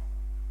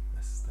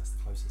 That's the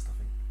closest, I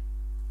think.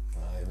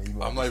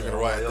 I'm not even going to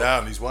write it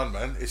down. He's won,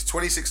 man. It's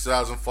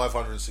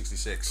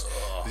 26,566.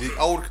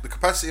 The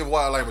capacity of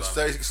White Hart Lane was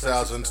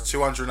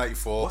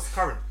 36,284. What's the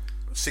current?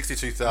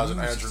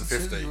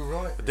 62,850. You were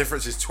right. The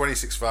difference is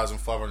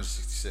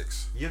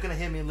 26,566. You're going to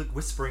hear me and Luke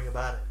whispering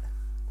about it.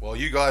 Well,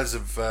 you guys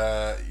have,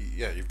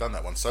 you've done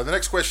that one. So the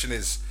next question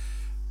is,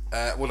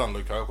 well done,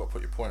 Luca. I've got to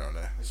put your pointer on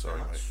there. Sorry,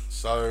 very mate. much.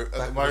 So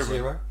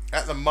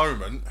at the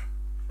moment,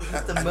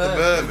 At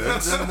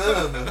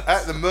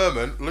the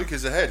Merman, Luke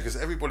is ahead because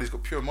everybody's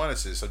got pure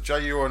minuses. So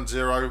Jay, you're on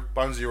 0.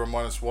 Bones, you're on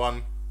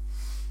 -1.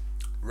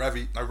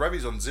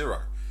 Ravi's on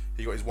 0.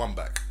 He got his 1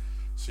 back.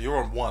 So you're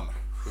on 1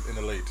 in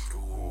the lead.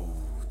 Ooh,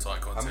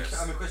 tight contest.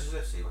 How many questions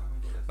left, Steve?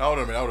 Now, hold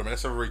on a minute.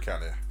 Let's have a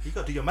recount here. You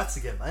got to do your maths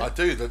again, mate. I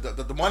do. The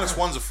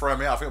 -1s are throwing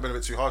me out. I think I've been a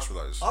bit too harsh for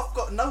those. I've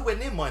got nowhere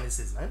near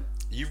minuses, man.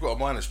 You've got a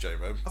minus, Jay,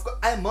 man. I've got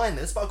a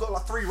minus, but I've got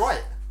like 3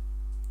 right.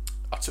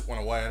 I took one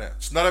away, innit?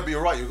 So, no, but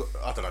you're right.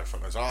 I don't know.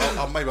 Fuck knows.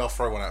 Maybe I'll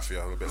throw one out for you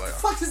a little bit later.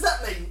 What the fuck does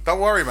that mean? Don't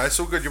worry, man. It's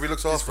all good. You'll be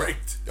looked after.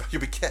 rigged. You'll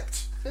be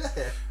kept.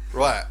 Yeah.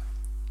 Right.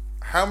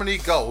 How many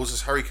goals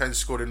has Harry Kane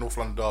scored in North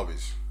London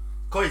derbies?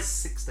 Guys,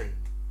 16.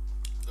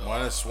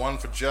 -1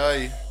 for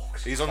Jay.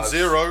 He's on close.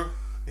 0.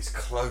 It's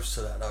close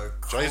to that, though.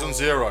 Jay's on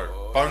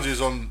 0. Bones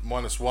is on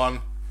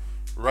 -1.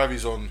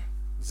 Ravi's on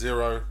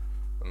 0.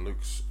 And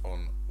Luke's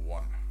on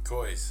 1.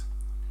 Coys,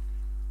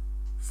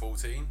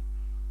 14.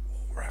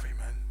 Oh, Ravi,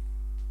 man.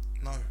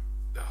 No.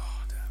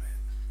 Oh, damn it.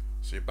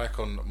 So you're back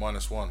on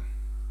 -1.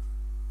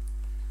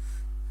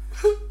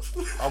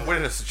 I'm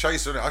winning us a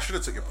chase, isn't it? I should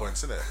have took your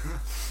points, innit?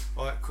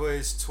 Right,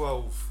 quiz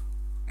 12.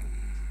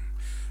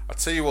 I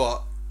tell you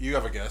what, you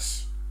have a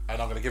guess,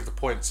 and I'm going to give the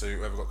point to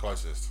whoever got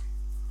closest.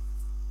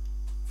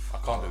 I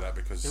can't do that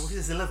because It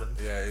was 11.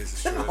 yeah, it is.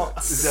 It's true, Not.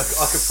 isn't it?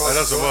 I could price That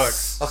doesn't it work.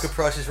 right. I could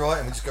price this right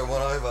and we just go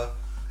one over.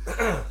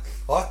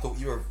 I thought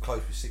you were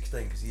close with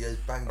 16 because he has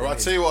banged All right, them I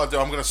in. tell you what I do.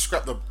 I'm going to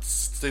scrap the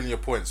stealing your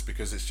points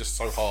because it's just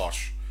so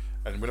harsh,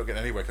 and we're not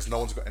getting anywhere because no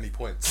one's got any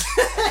points.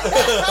 I'm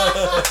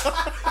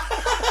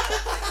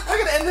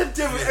going to end the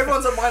deal with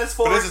everyone's on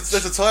 -4. But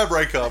there's a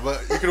tiebreaker,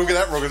 but you can all get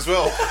that wrong as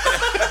well.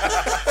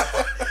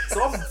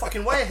 So I'm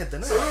fucking way ahead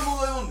then, So isn't I? who am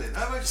I on then?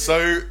 How much?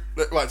 So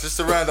right, just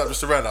to round up.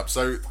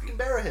 So Fucking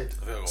bear ahead.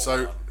 I think I got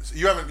so one.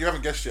 you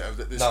haven't guessed yet of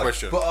this No,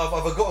 question. but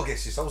I've got to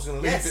guess this. I was going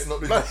to leave Yes. it and not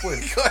lose No, my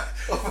point. go,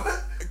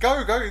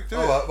 do it.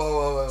 All right,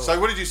 well. So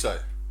what did you say?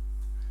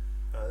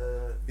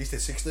 He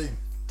said 16.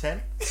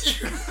 10.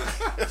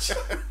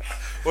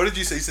 What did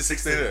you say? You said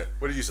 16, innit?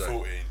 What did you say?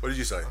 14. What did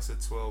you say? I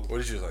said 12. What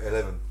did you say?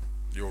 11.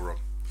 You're wrong.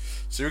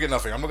 So you get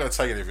nothing. I'm not going to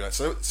take any of that.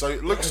 So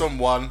Luke's on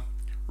 1,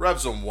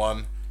 Rab's on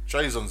 1,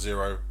 Jay's on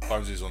 0,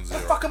 Bones is on 0.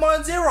 Fuck am I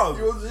on 0?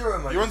 You're on 0,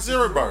 mate. You're on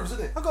 0, bro. Rules,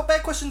 isn't it? I got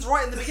bad questions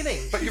right in the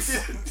beginning. But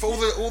for all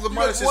the You had one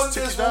minuses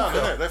took you Des down,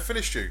 Walker. innit? They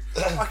finished you.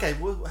 Okay,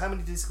 well, how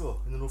many did he score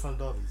in the North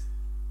London derbies?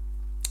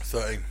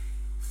 13.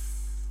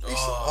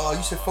 Oh,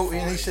 you said 14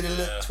 and he said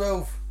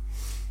 12.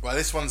 Right,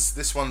 this one's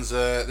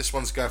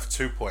going for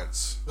 2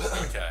 points.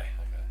 Okay.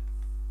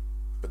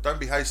 But don't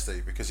be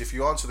hasty because if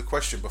you answer the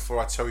question before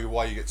I tell you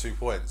why you get 2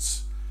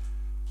 points,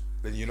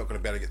 then you're not going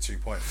to be able to get 2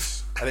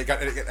 points, and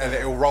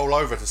it'll roll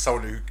over to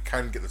someone who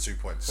can get the 2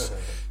 points.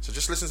 So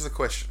just listen to the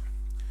question.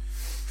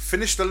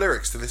 Finish the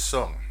lyrics to this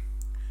song.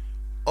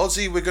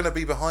 Ozzy, we're going to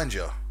be behind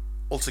you,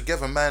 all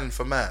together, man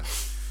for man.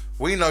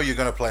 We know you're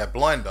going to play a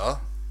blinder.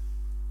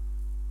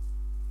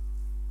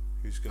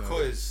 Who's going to?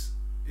 Quiz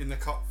in the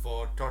cup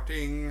for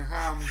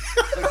Tottenham.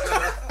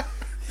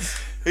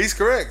 He's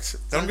correct.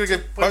 I'm going to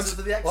give Points Bones.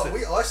 for the accent.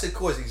 Well, I said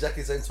Coys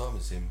exactly the same time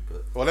as him,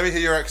 but Well, let me hear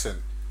your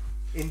accent.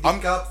 in the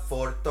cup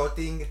for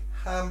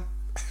Tottenham.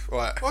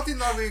 Right. I didn't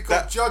know we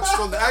got judged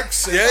on the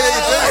accent.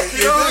 Yeah, you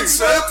do.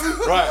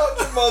 Right.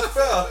 Much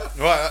better.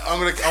 Right,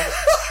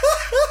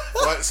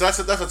 right, so that's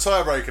a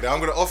tiebreaker now. I'm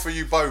going to offer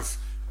you both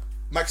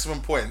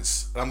maximum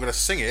points, and I'm going to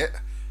sing it,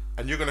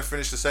 and you're going to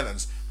finish the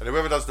sentence, and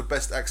whoever does the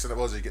best accent of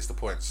Aussie gets the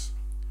points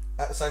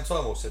At the same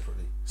time or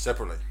separately?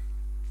 separately.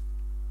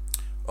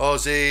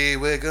 Aussie,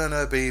 we're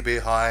gonna be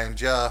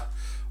behind ya.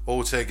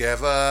 All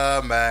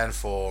together, man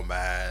for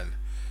man.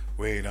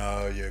 We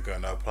know you're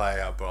gonna play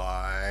a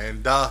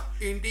blinder.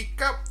 In the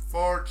cup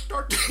for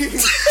starting. He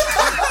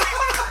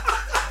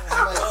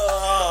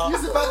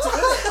was about to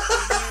win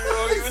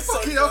it.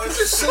 Fucking, I can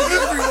just see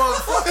everyone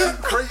fucking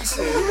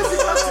creasing. You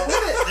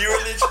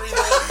were literally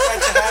there. You had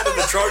your hand on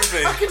the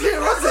trophy. I can hear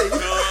Ozzy.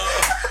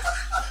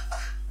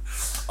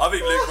 I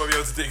think Luke might be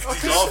able to do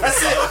because he's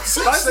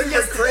laughing. Bonesy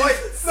gets the point.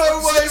 No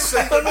way,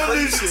 I'm not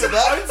losing to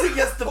that. Bonesy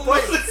gets the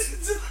point.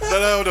 No,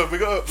 hold on. We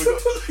got.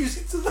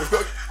 Losing to that.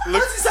 Look,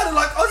 Bonesy sounded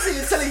like Ozzy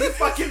until he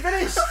fucking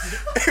finished.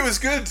 it was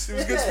good. It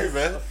was good to me,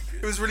 man.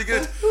 It was really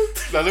good.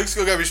 Now Luke's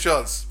gonna go his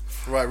chance.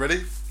 Right,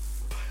 ready?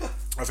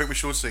 I think we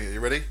should sing it. You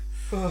ready?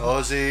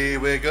 Aussie,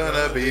 we're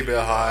gonna be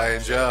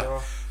behind ya.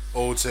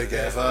 All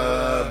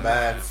together,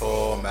 man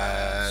for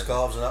man.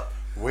 Scarves and up.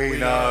 We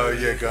know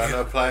you're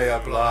gonna play a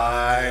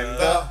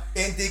blinder.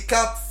 In the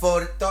cup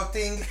for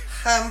Tottenham.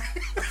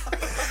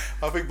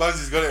 I think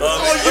Bonesy's got it.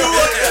 Oh,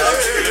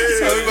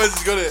 I think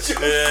Bonesy's got it.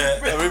 Yeah.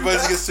 I think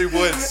Bonesy gets 2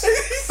 points.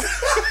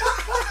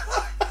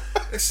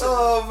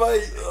 Oh,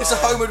 mate. It's a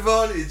home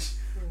advantage.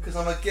 Because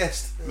I'm a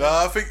guest. No,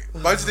 I think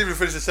Bonesy didn't even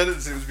finish the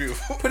sentence. It was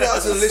beautiful. Put it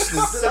out to the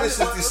listeners. Let the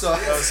listeners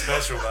decide. That was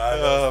special, man.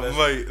 Oh,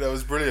 mate, that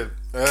was brilliant.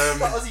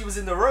 Ozzy was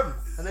in the room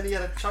and then he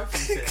had a choking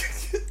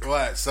fit.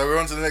 Right, so we're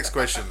on to the next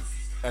question.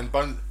 And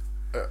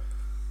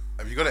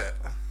have you got it?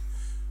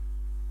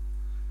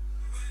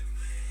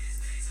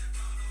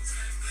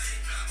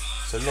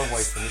 It's a long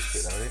way from this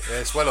bit, though, isn't it? Yeah,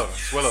 it's well on.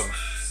 It's well on.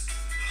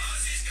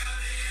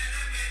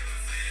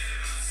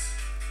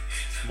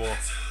 It's more.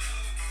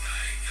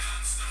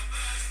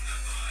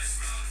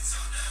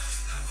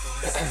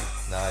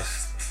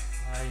 Nice.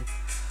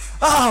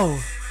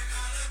 Oh!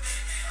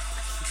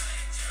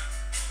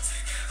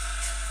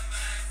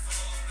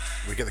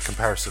 We get the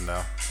comparison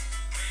now.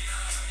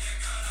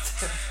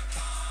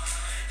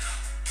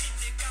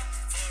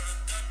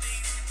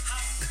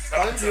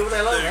 Bonesy all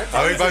day long, man.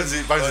 I think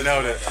Bonesy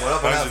nailed it. Well,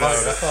 up on that Bonesy vote. I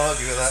nailed it. can't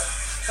argue with that.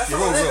 That's You're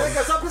not all that wrong.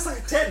 goes up, it's like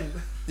a 10.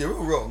 You're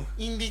all wrong.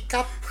 In the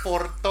cup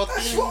for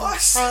Tottenham. What I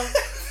said.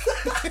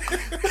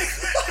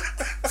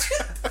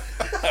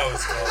 That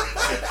was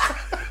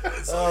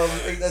cool. I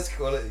think that's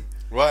quality.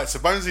 Right, so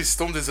Bonesy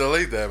stormed into the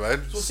lead there, man.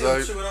 What's So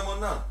the 2 and I'm on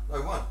none?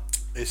 Oh, 1.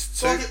 it's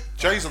So I 2. get-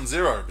 Jay's on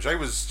 0.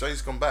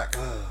 Jay's gone back.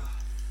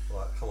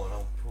 Right, come on,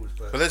 I'll pull this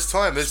back. But there's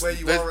time. That's where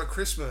you are at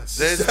Christmas.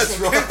 That's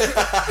right.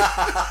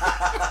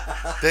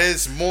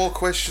 There's more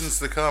questions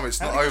to come. It's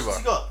not many over.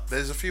 questions you got?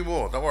 There's a few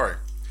more. Don't worry.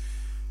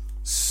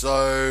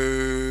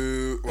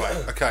 So right,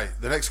 okay.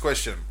 The next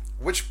question: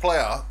 which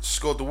player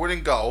scored the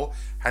winning goal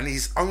and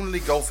his only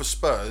goal for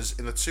Spurs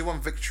in the 2-1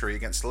 victory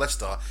against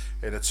Leicester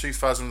in the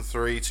 2003-2004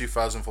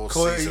 season?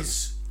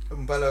 Coyes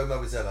Mbelo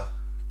Mabizela.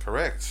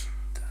 Correct.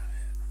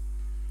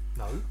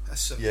 No.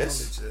 That's some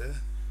Yes. knowledge there.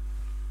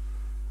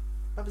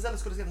 Mabizela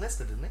scored against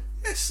Leicester, didn't he?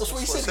 Yes, that's what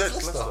he That's what said. I said,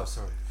 Leicester.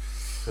 Leicester.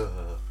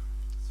 Sorry.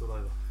 It's all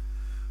over.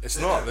 It's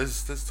not.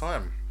 There's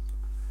time.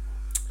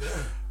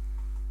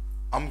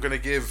 I'm gonna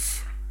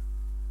give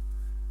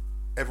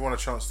everyone a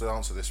chance to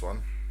answer this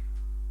one.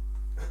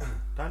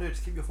 Don't do it,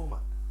 just keep your format.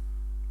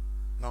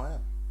 No, I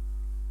am.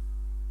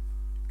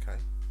 Okay.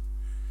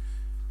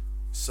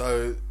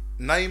 So,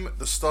 name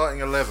the starting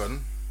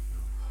 11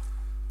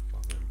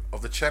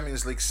 of the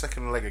Champions League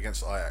second leg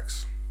against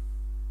Ajax.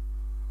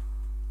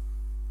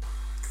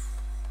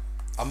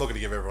 I'm not going to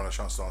give everyone a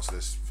chance to answer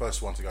this.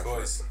 First one to go for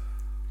Boys. it.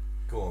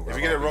 Go on, If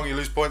you get it wrong, you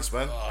lose points,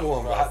 man. Go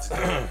on, right.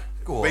 Brad.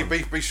 Go on.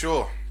 Be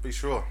sure. Be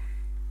sure.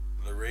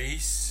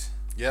 Lloris,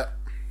 Yeah.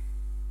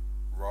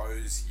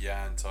 Rose,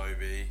 Jan,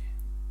 Toby.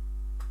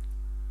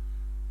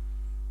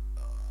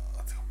 I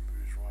can't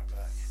remember who's right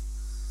back.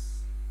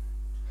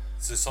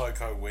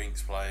 Sissoko,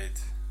 Winks played.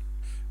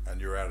 And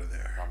you're out of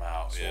there. I'm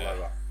out. It's all Yeah.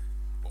 over.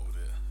 What was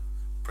it?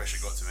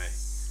 Pressure got to me.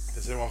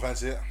 Does anyone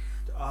fancy it?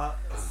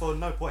 For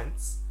no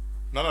points.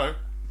 No.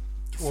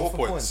 Well, 4 for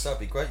points. That'd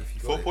be great if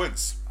you got 4 it.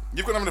 points.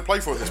 You've got nothing to play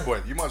for at this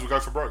point. You might as well go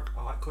for broke.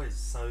 Alright, quiz.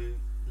 So,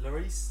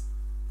 Lloris,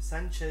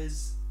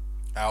 Sanchez.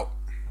 Out.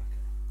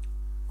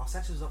 Oh,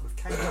 Sanchez was up with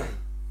Kane. wasn't he?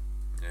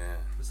 Yeah.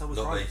 But so was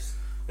Not me. Rose.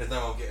 There's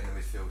no one getting the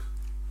midfield.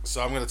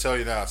 So I'm going to tell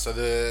you now. So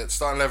the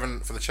starting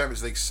 11 for the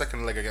Champions League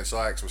second leg against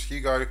Ajax was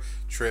Hugo,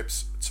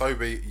 Trips,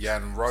 Toby,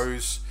 Jan,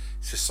 Rose,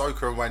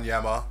 Sissoko and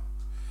Wanyama,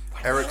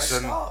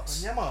 Ericsson,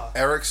 Wanyama.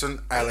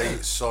 Ericsson, Ali,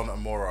 Son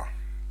and Mora.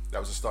 That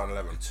was the starting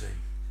 11.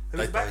 Who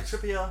was the back?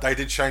 Trippier. They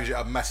did change it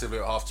up massively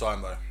at half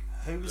time though.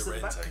 Who was at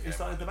the back? Llorente Who came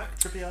started at the back?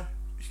 Trippier.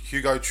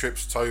 Hugo,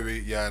 Trips,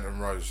 Toby, Jan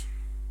and Rose.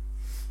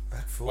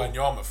 Bad four.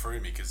 Wanyama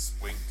threw me because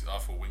I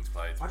thought Winks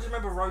played. I just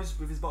remember Rose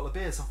with his bottle of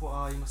beer, so I thought,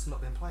 oh, he must have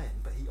not been playing,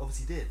 but he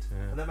obviously did.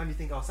 And that made me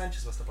think, oh,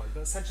 Sanchez must have played.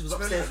 But Sanchez was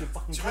upstairs with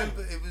fucking Do you Kane.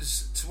 remember it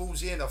was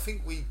towards the end? I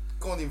think we'd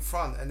gone in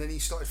front and then he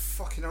started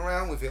fucking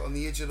around with it on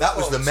the edge of the That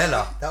was box.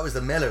 Lamella. That was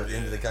Lamella at the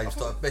end of the game.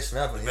 Started messing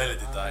around with Mela it.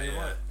 did that, you're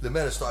yeah. right.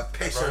 Lamella started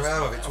pissing Rose around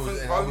might with it. I towards the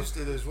think end. Rose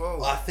did as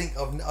well. I think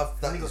I've that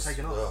Then he got is-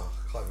 taken off. oh,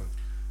 I can't remember.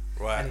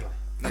 Right. Anyway.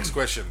 Next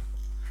question.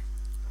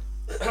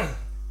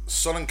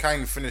 Son and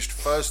Kane finished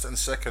first and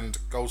second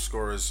goal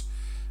scorers,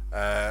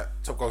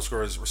 top goal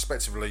scorers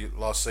respectively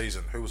last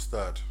season. Who was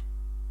third?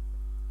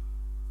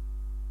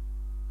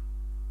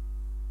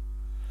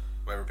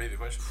 Wait, repeat the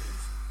question,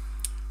 please.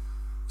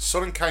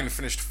 Son and Kane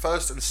finished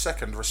first and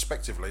second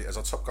respectively as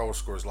our top goal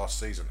scorers last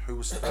season. Who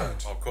was third?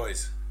 Oh,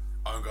 Coys.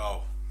 Own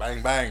goal.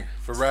 Bang bang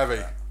for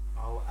Ravi.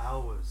 Oh,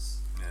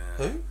 ours. Yeah.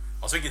 Who?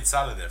 I was thinking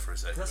Salah there for a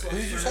second. That's what Who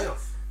he did you threw me say?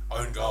 off.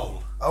 Own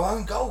goal. Oh,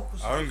 own goal.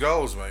 Own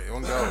goals, mate.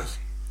 Own goals.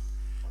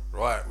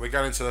 Right, we're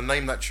going into the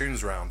Name That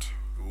Tunes round.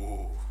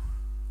 Ooh.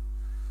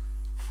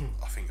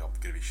 I think I'm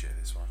going to be shit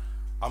this one.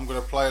 I'm going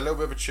to play a little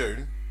bit of a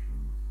tune.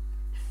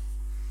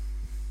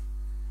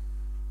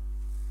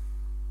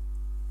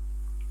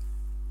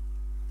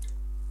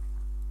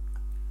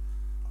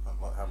 I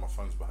don't like how my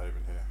phone's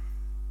behaving here.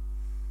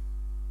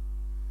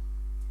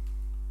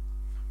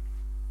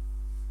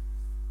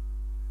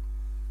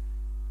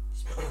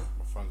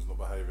 My phone's not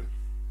behaving.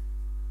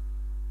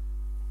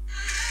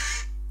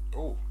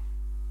 Oh.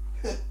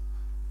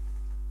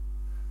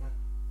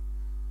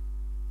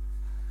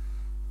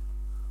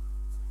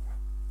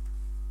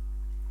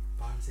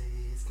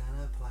 Bonesy's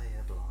gonna play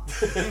a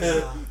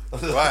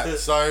blind. Right,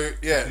 so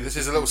yeah, this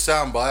is a little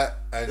soundbite,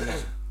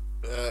 and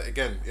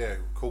again, yeah,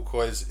 call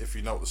Coys if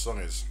you know what the song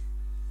is.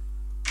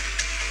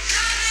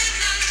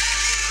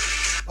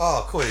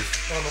 Oh, Coys.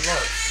 Diamond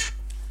Lights.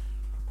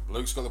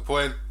 Luke's got the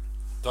point.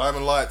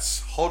 Diamond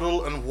Lights,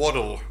 Hoddle and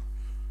Waddle.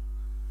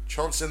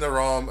 Chance in their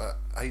arm at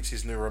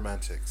 80s New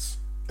Romantics.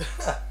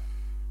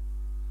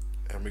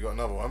 And we got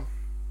another one.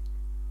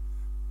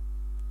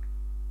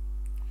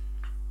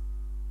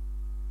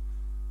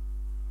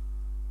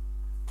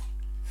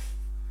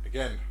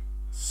 Again,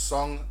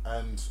 song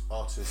and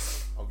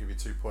artist. I'll give you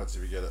 2 points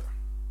if you get it.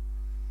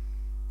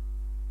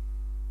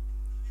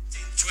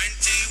 21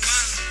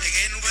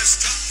 again was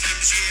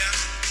Tottenham's year.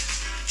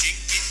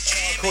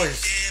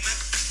 Coys.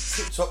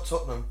 Tip Top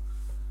Tottenham.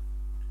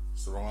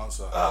 It's the wrong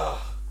answer.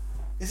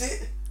 Is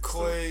it?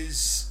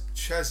 Coys,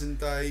 Chaz and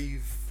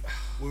Dave.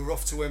 We were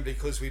off to Wembley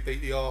because we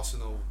beat the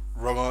Arsenal.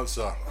 Wrong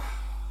answer.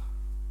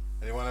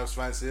 Anyone else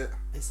fancy it?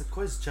 It's the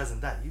quiz, Chaz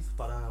and Dave,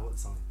 but I don't know what the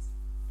song is.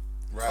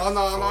 Right, Oh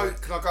no, Troy. no.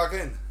 Can I go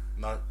again?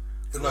 No.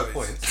 But no Coys.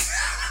 point.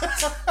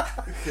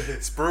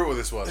 It's brutal,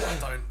 this one.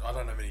 I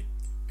don't have any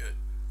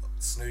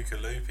snooker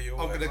loopy or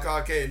I'm whatever. going to go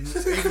again,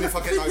 even if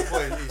I get no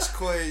point. It's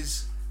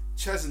Coys,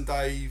 Chaz and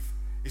Dave.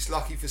 It's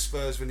lucky for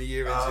Spurs when the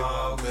year ends in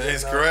one. That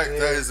is correct.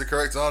 That is the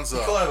correct answer.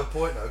 You can't have a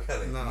point though,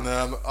 can he?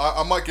 No.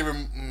 I might give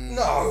him.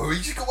 No, he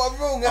just got one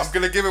wrong. I'm That's,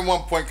 going to give him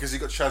 1 point because he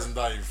got Chaz and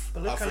Dave.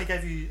 But Luke only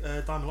gave you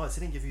Diamond Lights,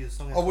 he didn't give you the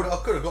song. I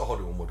could have got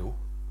Hoddle and Waddle.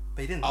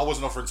 But he didn't. I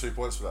wasn't offering 2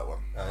 points for that one.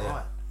 Yeah.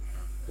 Right.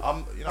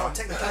 I'm, you know, Oh,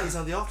 technicalities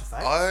on the after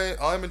fact.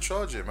 I'm in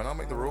charge here, man. I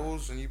make the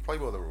rules and you play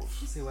by the rules.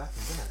 See what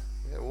happens, isn't it?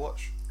 Yeah,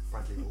 watch.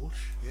 Bradley Walsh.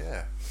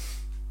 Yeah,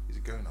 he's a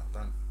gooner.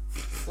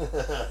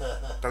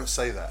 Don't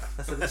say that.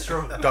 That's a bit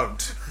strong.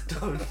 Don't.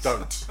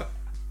 Don't.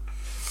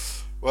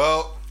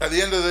 Well, at the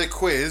end of the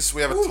quiz,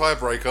 we have a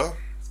tiebreaker.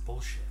 It's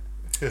bullshit.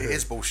 It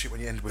is bullshit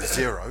when you end with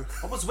 0.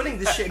 I was winning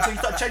this shit until you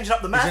started changing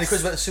up the Is there any maths.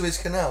 quiz about the Suez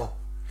Canal?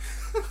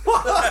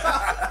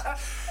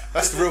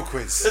 That's the real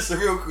quiz. That's the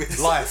real quiz.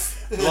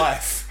 Life.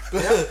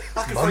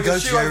 I can throw Mungo your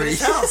shoe over Jerry.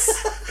 this house.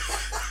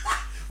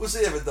 What's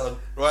he ever done?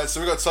 Right, so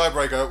we've got a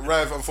tiebreaker.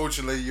 Rev,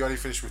 unfortunately, you only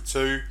finished with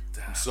 2.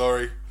 I'm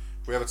sorry.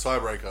 We have a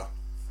tiebreaker.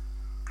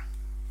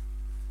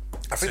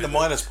 I think the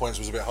minus points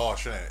was a bit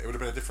harsh, innit? It would have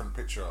been a different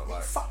picture.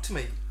 Like, Fucked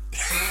me.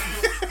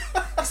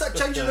 It's like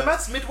changing the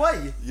maths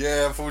midway.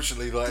 yeah,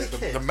 unfortunately, like the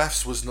Dickhead.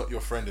 maths was not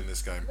your friend in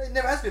this game. It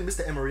never has been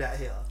Mr. Emery out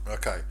here.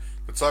 Okay,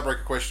 the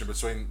tiebreaker question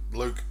between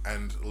Luke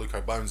and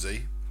Luco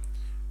Bonesy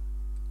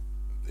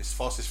is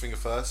fastest finger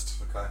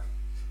first, Okay.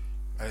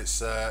 and it's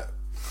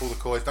call the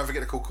Coys. Don't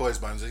forget to call Coys,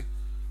 Bonesy.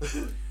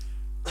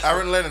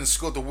 Aaron Lennon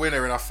scored the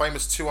winner in our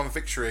famous 2-1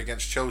 victory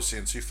against Chelsea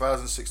in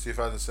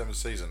 2006-2007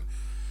 season.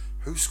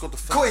 Who scored the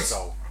first Coys.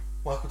 goal?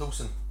 Michael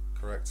Dawson.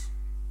 Correct.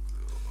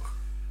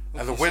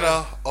 And the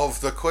winner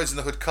of the Coys in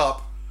the Hood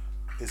Cup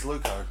is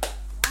Luco.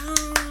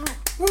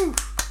 Woo!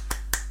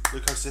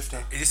 Luco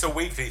Sifter. Is this a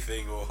weekly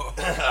thing or?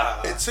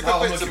 It took No, a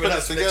I'm bit not to giving put that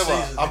it for next together.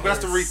 season. I'm gonna have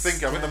to Yes, rethink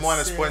it. I think the yes,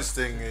 minus yes. points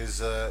thing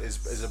is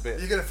a bit.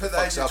 You're going to put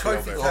that fucks in your up a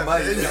little trophy bit. Oh,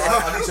 cabinet. mate,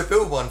 I need to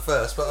build one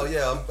first, but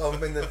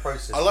I'm in the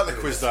process. I like the of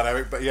quiz doing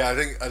dynamic, but yeah, I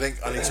think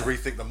I need to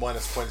rethink the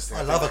minus points thing.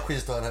 it. I love a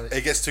quiz dynamic.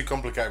 It gets too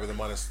complicated with the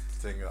minus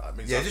thing. It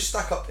means Yeah, just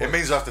stack up It points.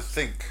 means I have to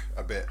think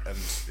a bit, and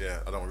yeah,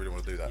 I don't really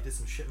want to do that. You did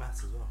some shit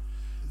maths as well.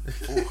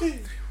 Ooh,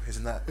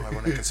 isn't that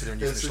ironic considering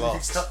you Yeah, finished so you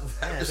last? cut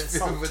that Yeah, just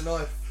that's with a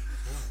knife.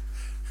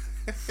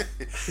 I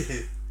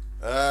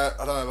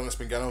don't know how long it's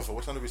been going on for.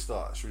 What time did we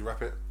start? Should we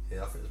wrap it?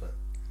 Yeah, I think it's about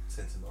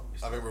 10 to 9.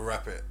 I think we'll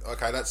wrap it.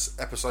 Okay, that's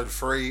episode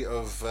 3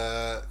 of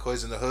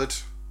Coys in the Hood.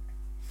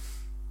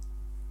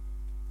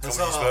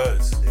 Comedy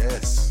Spurs.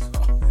 Yes.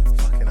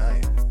 Fucking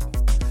A.